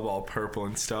nightclub, all purple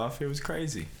and stuff. It was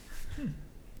crazy.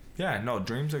 Yeah, no,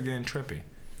 dreams are getting trippy.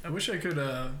 I wish I could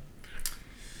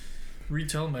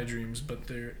retell my dreams, but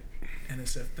they're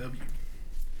NSFW.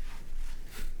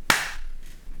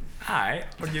 Alright,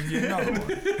 I'll give you another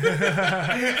one.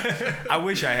 I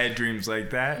wish I had dreams like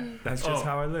that. That's just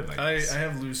how I live. I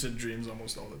have lucid dreams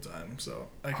almost all the time, so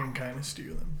I can kind of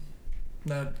steer them.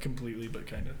 Not completely, but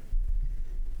kind of.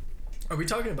 Are we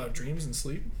talking about dreams and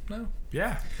sleep now?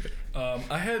 Yeah.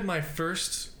 I had my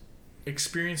first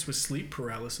experience with sleep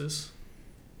paralysis.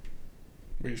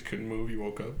 We just couldn't move. You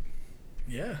woke up.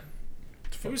 Yeah.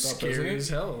 It's It was fucked up, isn't scary it? as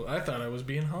hell. I thought I was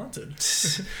being haunted.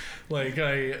 Like,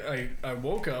 I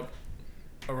woke up,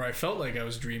 or I felt like I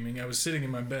was dreaming. I was sitting in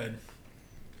my bed,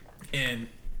 and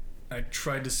I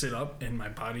tried to sit up, and my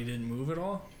body didn't move at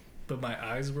all, but my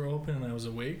eyes were open, and I was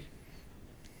awake.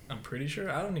 I'm pretty sure.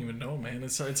 I don't even know, man.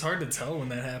 It's hard to tell when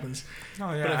that happens.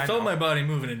 Oh yeah. But I felt know. my body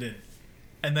moving, and it didn't.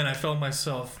 And then I felt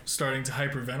myself starting to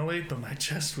hyperventilate, but my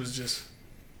chest was just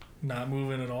not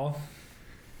moving at all.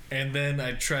 And then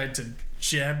I tried to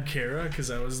jab Kara because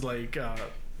I was like,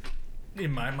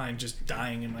 in my mind, just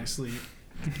dying in my sleep.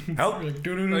 Help. Like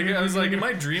I was like, am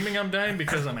I dreaming I'm dying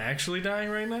because I'm actually dying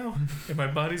right now? And my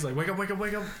body's like, wake up, wake up,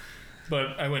 wake up.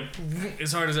 But I went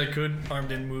as hard as I could. Arm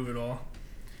didn't move at all.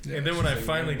 Yeah, And then when I she's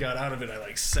like, finally got out of it, I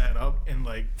like sat up and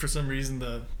like for some reason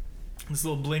this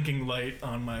little blinking light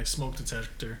on my smoke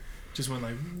detector just went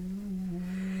like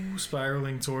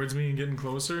spiraling towards me and getting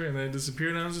closer, and then it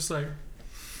disappeared. And I was just like,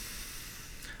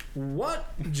 "What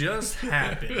just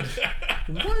happened?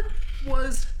 What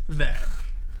was that?"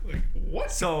 like,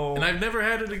 what? So And I've never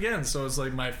had it again, so it's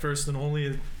like my first and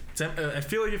only attempt. I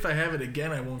feel like if I have it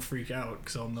again, I won't freak out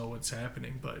because I'll know what's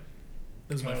happening. But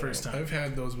this is my first time. I've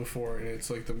had those before, and it's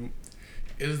like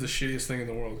it is the shittiest thing in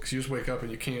the world because you just wake up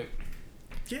and you can't.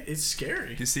 Yeah, it's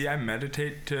scary. you see, I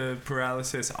meditate to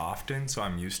paralysis often, so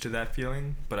I'm used to that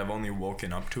feeling. But I've only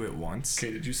woken up to it once.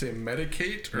 Okay, did you say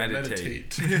medicate or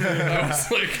Meditate. I was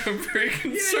like, I'm very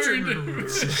concerned.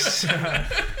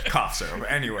 Cough syrup.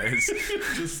 Anyways.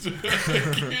 Just I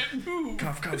can't move.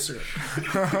 Cough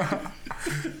syrup.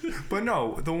 But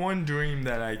no, the one dream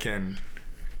that I can.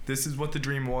 This is what the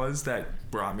dream was that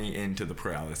brought me into the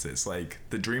paralysis. Like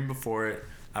the dream before it,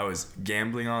 I was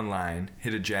gambling online,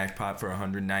 hit a jackpot for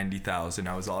 $190,000.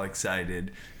 I was all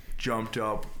excited, jumped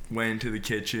up, went into the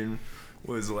kitchen,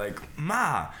 was like,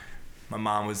 "Ma!" My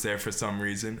mom was there for some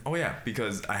reason. Oh yeah,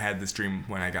 because I had this dream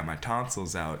when I got my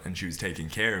tonsils out, and she was taking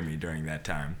care of me during that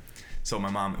time. So my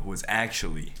mom was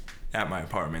actually at my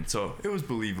apartment, so it was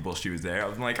believable she was there. I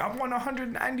was like, "I won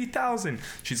 $190,000."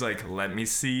 She's like, "Let me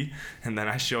see," and then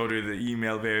I showed her the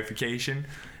email verification,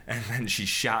 and then she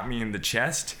shot me in the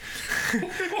chest. She's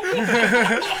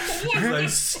like,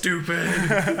 stupid.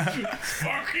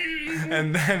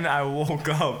 And then I woke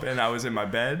up and I was in my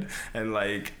bed, and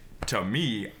like, to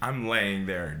me, I'm laying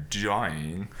there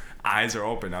dying. Eyes are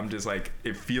open. I'm just like,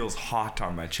 it feels hot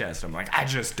on my chest. I'm like, I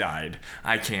just died.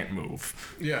 I can't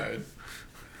move. Yeah,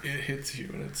 it hits you,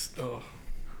 and it's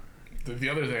The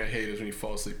other thing I hate is when you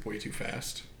fall asleep way too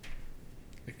fast.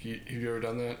 Like, have you ever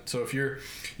done that? So if your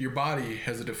body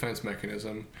has a defense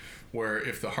mechanism where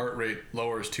if the heart rate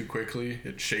lowers too quickly,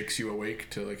 it shakes you awake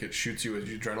to like it shoots you with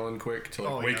adrenaline quick to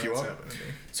like wake you up.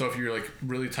 So if you're like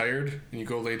really tired and you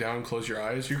go lay down, close your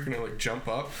eyes, you're gonna like jump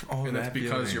up, and that's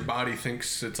because feeling. your body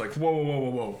thinks it's like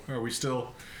whoa. Are we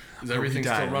still? Is everything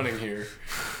still running here?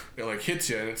 It like hits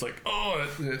you, and it's like, oh,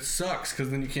 it sucks because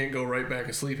then you can't go right back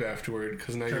asleep afterward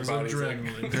because now your body's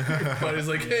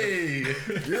like, hey,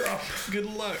 you're up. Good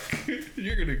luck.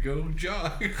 You're gonna go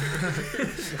jog,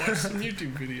 watch some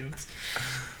YouTube videos.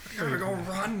 I gotta go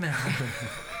run now.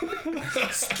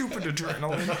 Stupid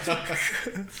adrenaline.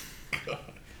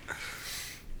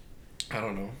 I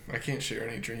don't know. I can't share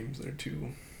any dreams. They're too.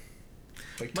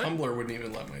 Like My- Tumblr wouldn't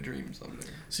even let my dreams on there.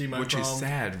 See, my Which problem. is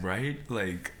sad, right?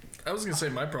 Like, I was gonna say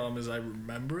my problem is I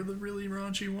remember the really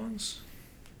raunchy ones,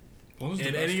 What was the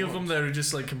and best any of them ones? that are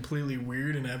just like completely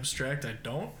weird and abstract, I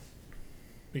don't,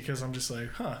 because I'm just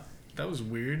like, huh, that was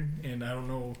weird, and I don't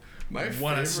know My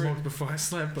what I favorite- smoked before I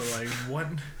slept, but like what?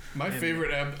 My And-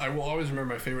 favorite I will always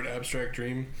remember my favorite abstract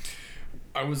dream.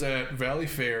 I was at Valley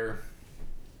Fair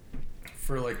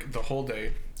for like the whole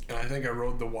day, and I think I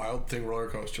rode the Wild Thing roller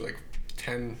coaster like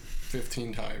 10,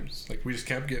 15 times. Like we just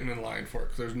kept getting in line for it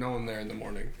because there's no one there in the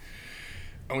morning.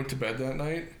 I went to bed that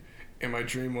night, and my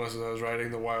dream was that I was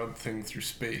riding the Wild Thing through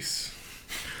space.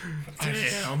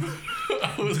 Damn.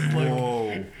 I was like,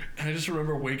 whoa. I just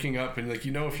remember waking up and like,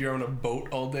 you know, if you're on a boat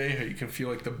all day, how you can feel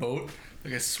like the boat.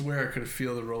 Like I swear I could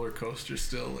feel the roller coaster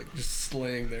still, like just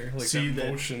slaying there, like See, that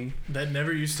that- motion. That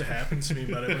never used to happen to me,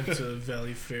 but I went to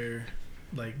Valley Fair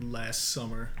like last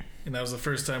summer, and that was the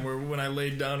first time where when I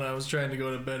laid down and I was trying to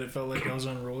go to bed, it felt like I was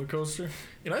on a roller coaster,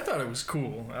 and I thought it was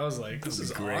cool. I was like, "This is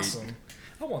That'd be great. awesome.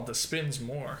 I want the spins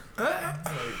more." Like,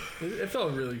 it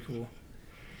felt really cool.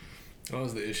 That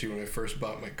was the issue when I first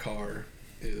bought my car.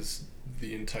 Is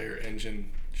the entire engine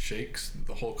shakes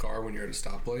the whole car when you're at a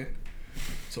stoplight.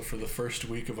 So for the first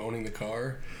week of owning the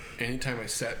car, anytime I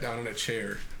sat down in a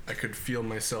chair, I could feel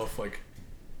myself like.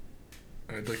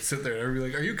 I'd like sit there and I'd be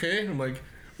like, "Are you okay?" And I'm like,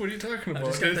 "What are you talking I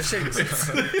about?" just got the shakes.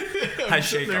 I I'm shake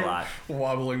sitting a there lot.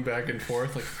 wobbling back and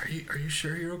forth. Like, are you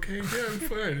sure you're okay? Yeah, I'm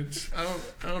fine.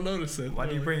 I don't notice it. Why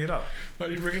do you bring it up? Why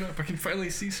do you bring it up? I can finally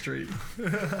see straight.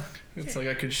 It's like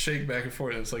I could shake back and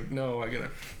forth. And it's like, no, I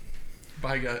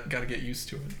gotta get used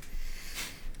to it.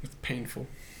 It's painful.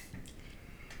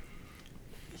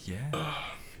 Yeah.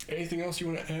 Anything else you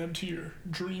want to add to your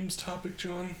dreams topic,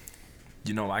 John?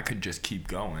 You know, I could just keep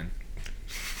going.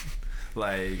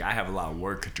 Like, I have a lot of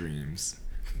work dreams.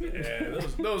 Yeah,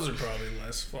 those are probably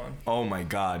less fun. Oh my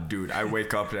god, dude. I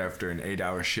wake up after an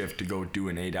 8-hour shift to go do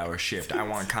an 8-hour shift. I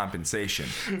want compensation.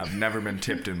 I've never been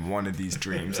tipped in one of these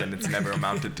dreams, and it's never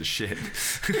amounted to shit.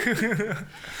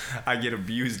 I get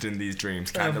abused in these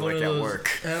dreams, kind of like at work.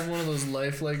 I have one of those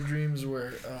lifelike dreams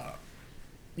where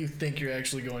you think you're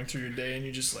actually going through your day and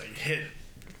you just like hit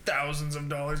thousands of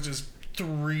dollars, just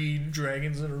 3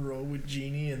 dragons in a row with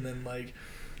Genie, and then like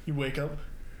you wake up.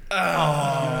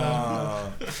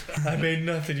 I made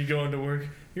nothing. You go into work.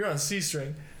 You're on C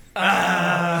string.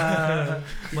 My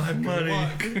money.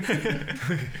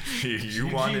 You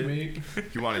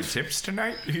wanted tips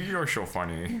tonight? You're so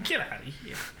funny. Get out of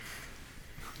here.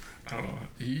 I don't know.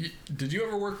 Did you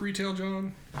ever work retail,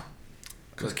 John?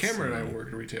 Because Let's Cameron and I see.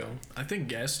 worked retail. I think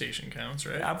gas station counts,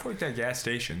 right? I've worked at gas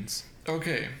stations.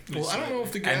 Okay. Well, I don't know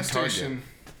if the And gas Target. station.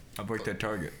 I've worked at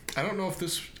Target. I don't know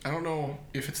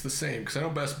if it's the same because I know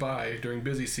Best Buy during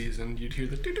busy season you'd hear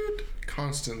the doot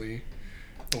constantly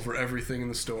over everything in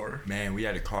the store. Man, we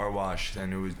had a car wash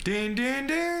and it was ding ding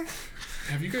ding.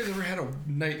 Have you guys ever had a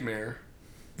nightmare?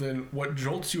 Then what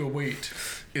jolts you awake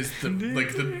is the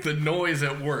noise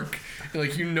at work.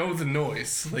 Like you know the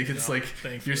noise. Like it's No, like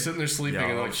thankfully. you're sitting there sleeping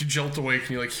and Yo. like you jolt awake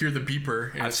and you like hear the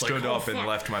beeper. And I it's stood like, oh, up and fuck.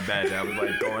 left my bed. I was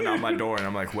like going out my door and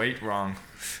I'm like, wait, wrong.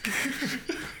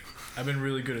 I've been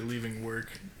really good at leaving work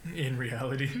in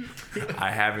reality. I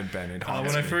haven't been. It haunts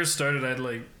When I me. first started, I'd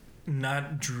like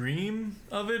not dream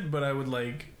of it, but I would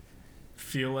like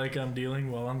feel like I'm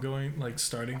dealing while I'm going, like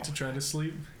starting to try to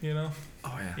sleep, you know?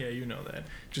 Oh yeah. Yeah, you know that.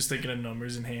 Just thinking of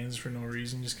numbers and hands for no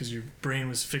reason, just because your brain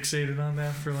was fixated on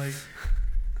that for like.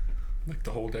 Like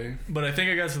the whole day. But I think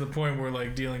I got to the point where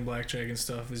like dealing blackjack and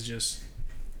stuff is just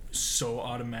so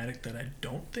automatic that I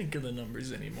don't think of the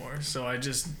numbers anymore. So I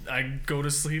go to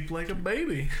sleep like a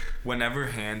baby. Whenever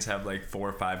hands have like 4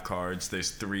 or 5 cards, there's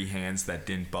 3 hands that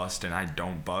didn't bust and I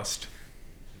don't bust.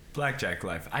 Blackjack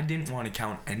life. I didn't want to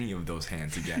count any of those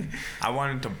hands again. I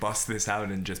wanted to bust this out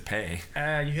and just pay.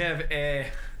 You have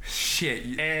Shit.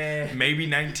 Maybe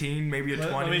 19, maybe a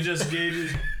 20. Let me just gauge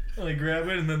it. Like grab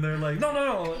it, and then they're like,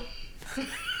 no.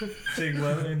 Take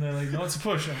one, and they're like, no, it's a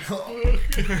push.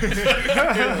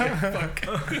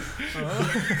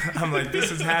 I'm like,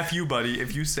 this is half you, buddy.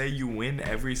 If you say you win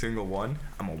every single one,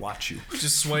 I'm gonna watch you.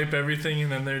 Just swipe everything,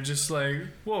 and then they're just like,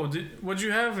 whoa, what'd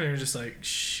you have? And you're just like,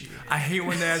 shit. I hate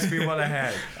when they ask me what I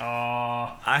had.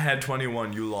 Aw. I had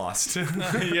 21, you lost.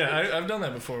 Yeah, I've done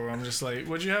that before where I'm just like,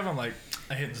 what'd you have? I'm like,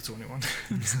 I hit the 21.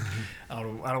 I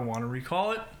don't want to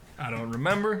recall it. I don't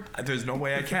remember. There's no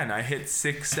way I can. I hit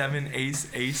 6, 7,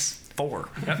 ace, 4.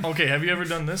 Okay, have you ever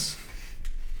done this?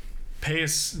 Pay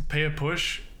a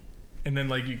push, and then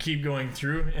like you keep going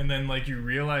through, and then like you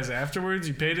realize afterwards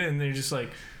you paid it, and then you're just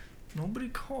like, nobody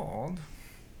called.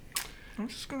 I'm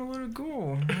just gonna let it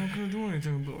go. I'm not gonna do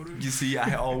anything about it. You see,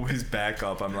 I always back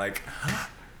up. I'm like,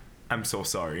 I'm so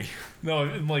sorry. No,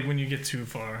 like when you get too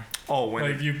far. Oh, when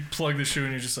Like you plug the shoe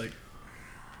and you're just like,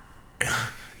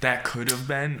 that could have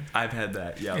been. I've had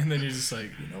that. Yeah. and then you're just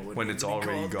like, you know what? When it's nobody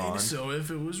already called me, gone. So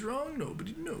if it was wrong,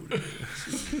 nobody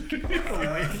noticed. And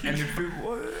if it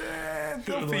was,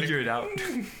 they'll Like- figure it out.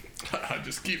 I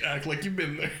just keep act like you've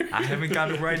been there. I haven't got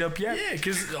it right up yet. Yeah,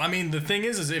 because I mean, the thing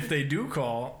is if they do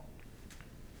call,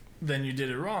 then you did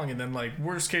it wrong, and then like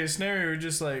worst case scenario, you're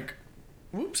just like,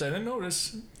 whoops, I didn't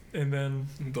notice, and then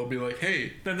They'll be like,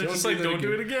 hey, they're just like, don't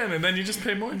do it again, and then you just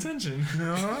pay more attention.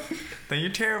 Then you're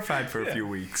terrified for a Yeah. few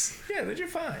weeks. Yeah, then you're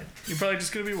fine. You're probably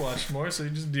just gonna be watched more, so you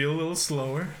just deal a little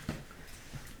slower.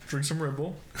 Drink some Red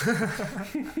Bull.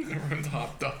 Everyone's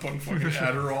hopped up on fucking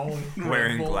Adderall and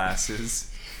Wearing Red Bull. glasses.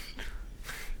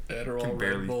 Adderall, Can Red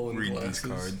barely Bull, and read glasses.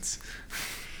 these cards.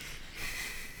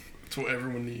 That's what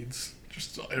everyone needs.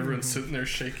 Just everyone's sitting there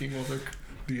shaking while they're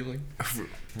dealing.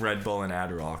 Red Bull and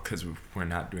Adderall, because we're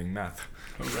not doing meth.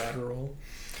 A Adderall.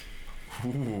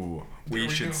 Ooh, There we we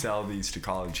should go. sell these to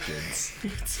college kids.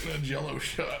 It's in a Jello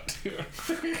shot.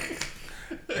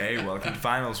 Hey, welcome to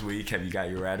finals week. Have you got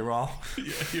your Adderall? Yeah,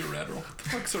 your Adderall. What the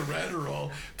fuck's a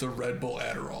Adderall? It's a Red Bull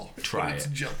Adderall. Try But it's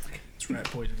it. jelly. It's rat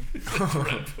poisoning.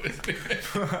 Rat poisoning.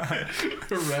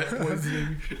 Rat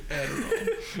poisoning Adderall.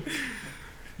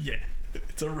 Yeah.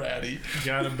 It's a ratty. You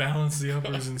gotta balance the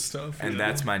uppers and stuff. And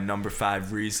that's my number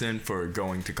 5 reason for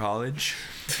going to college.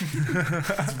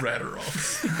 It's Radderall.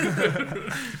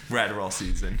 Adderall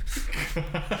season.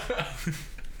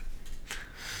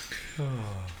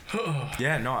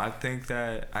 Yeah, no, I think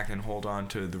that I can hold on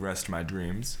to the rest of my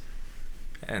dreams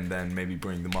and then maybe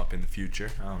bring them up in the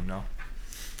future. I don't know.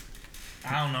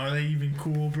 I don't know. Are they even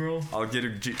cool, bro? I'll get a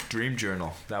dream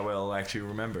journal. That way I'll actually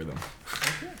remember them.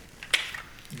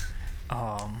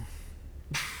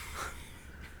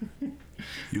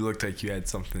 You looked like you had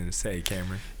something to say,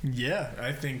 Cameron. Yeah,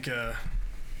 I think the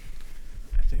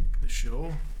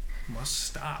show must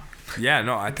stop. Yeah,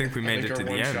 no, I think we I made think it to our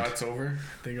the one end. shot's over.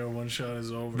 I think our one shot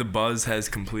is over. The buzz has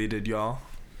completed, y'all.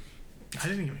 I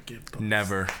didn't even get buzzed.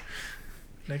 Never.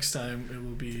 Next time it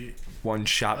will be One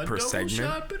shot a per double segment.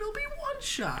 shot, but it'll be one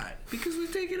shot because we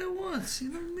take it at once. You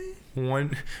know what I mean?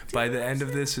 One. By the end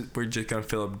of this, we're just gonna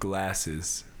fill up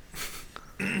glasses.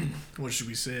 What should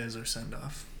we say as our send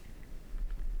off?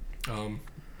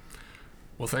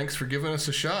 Well, thanks for giving us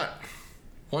a shot.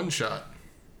 One shot.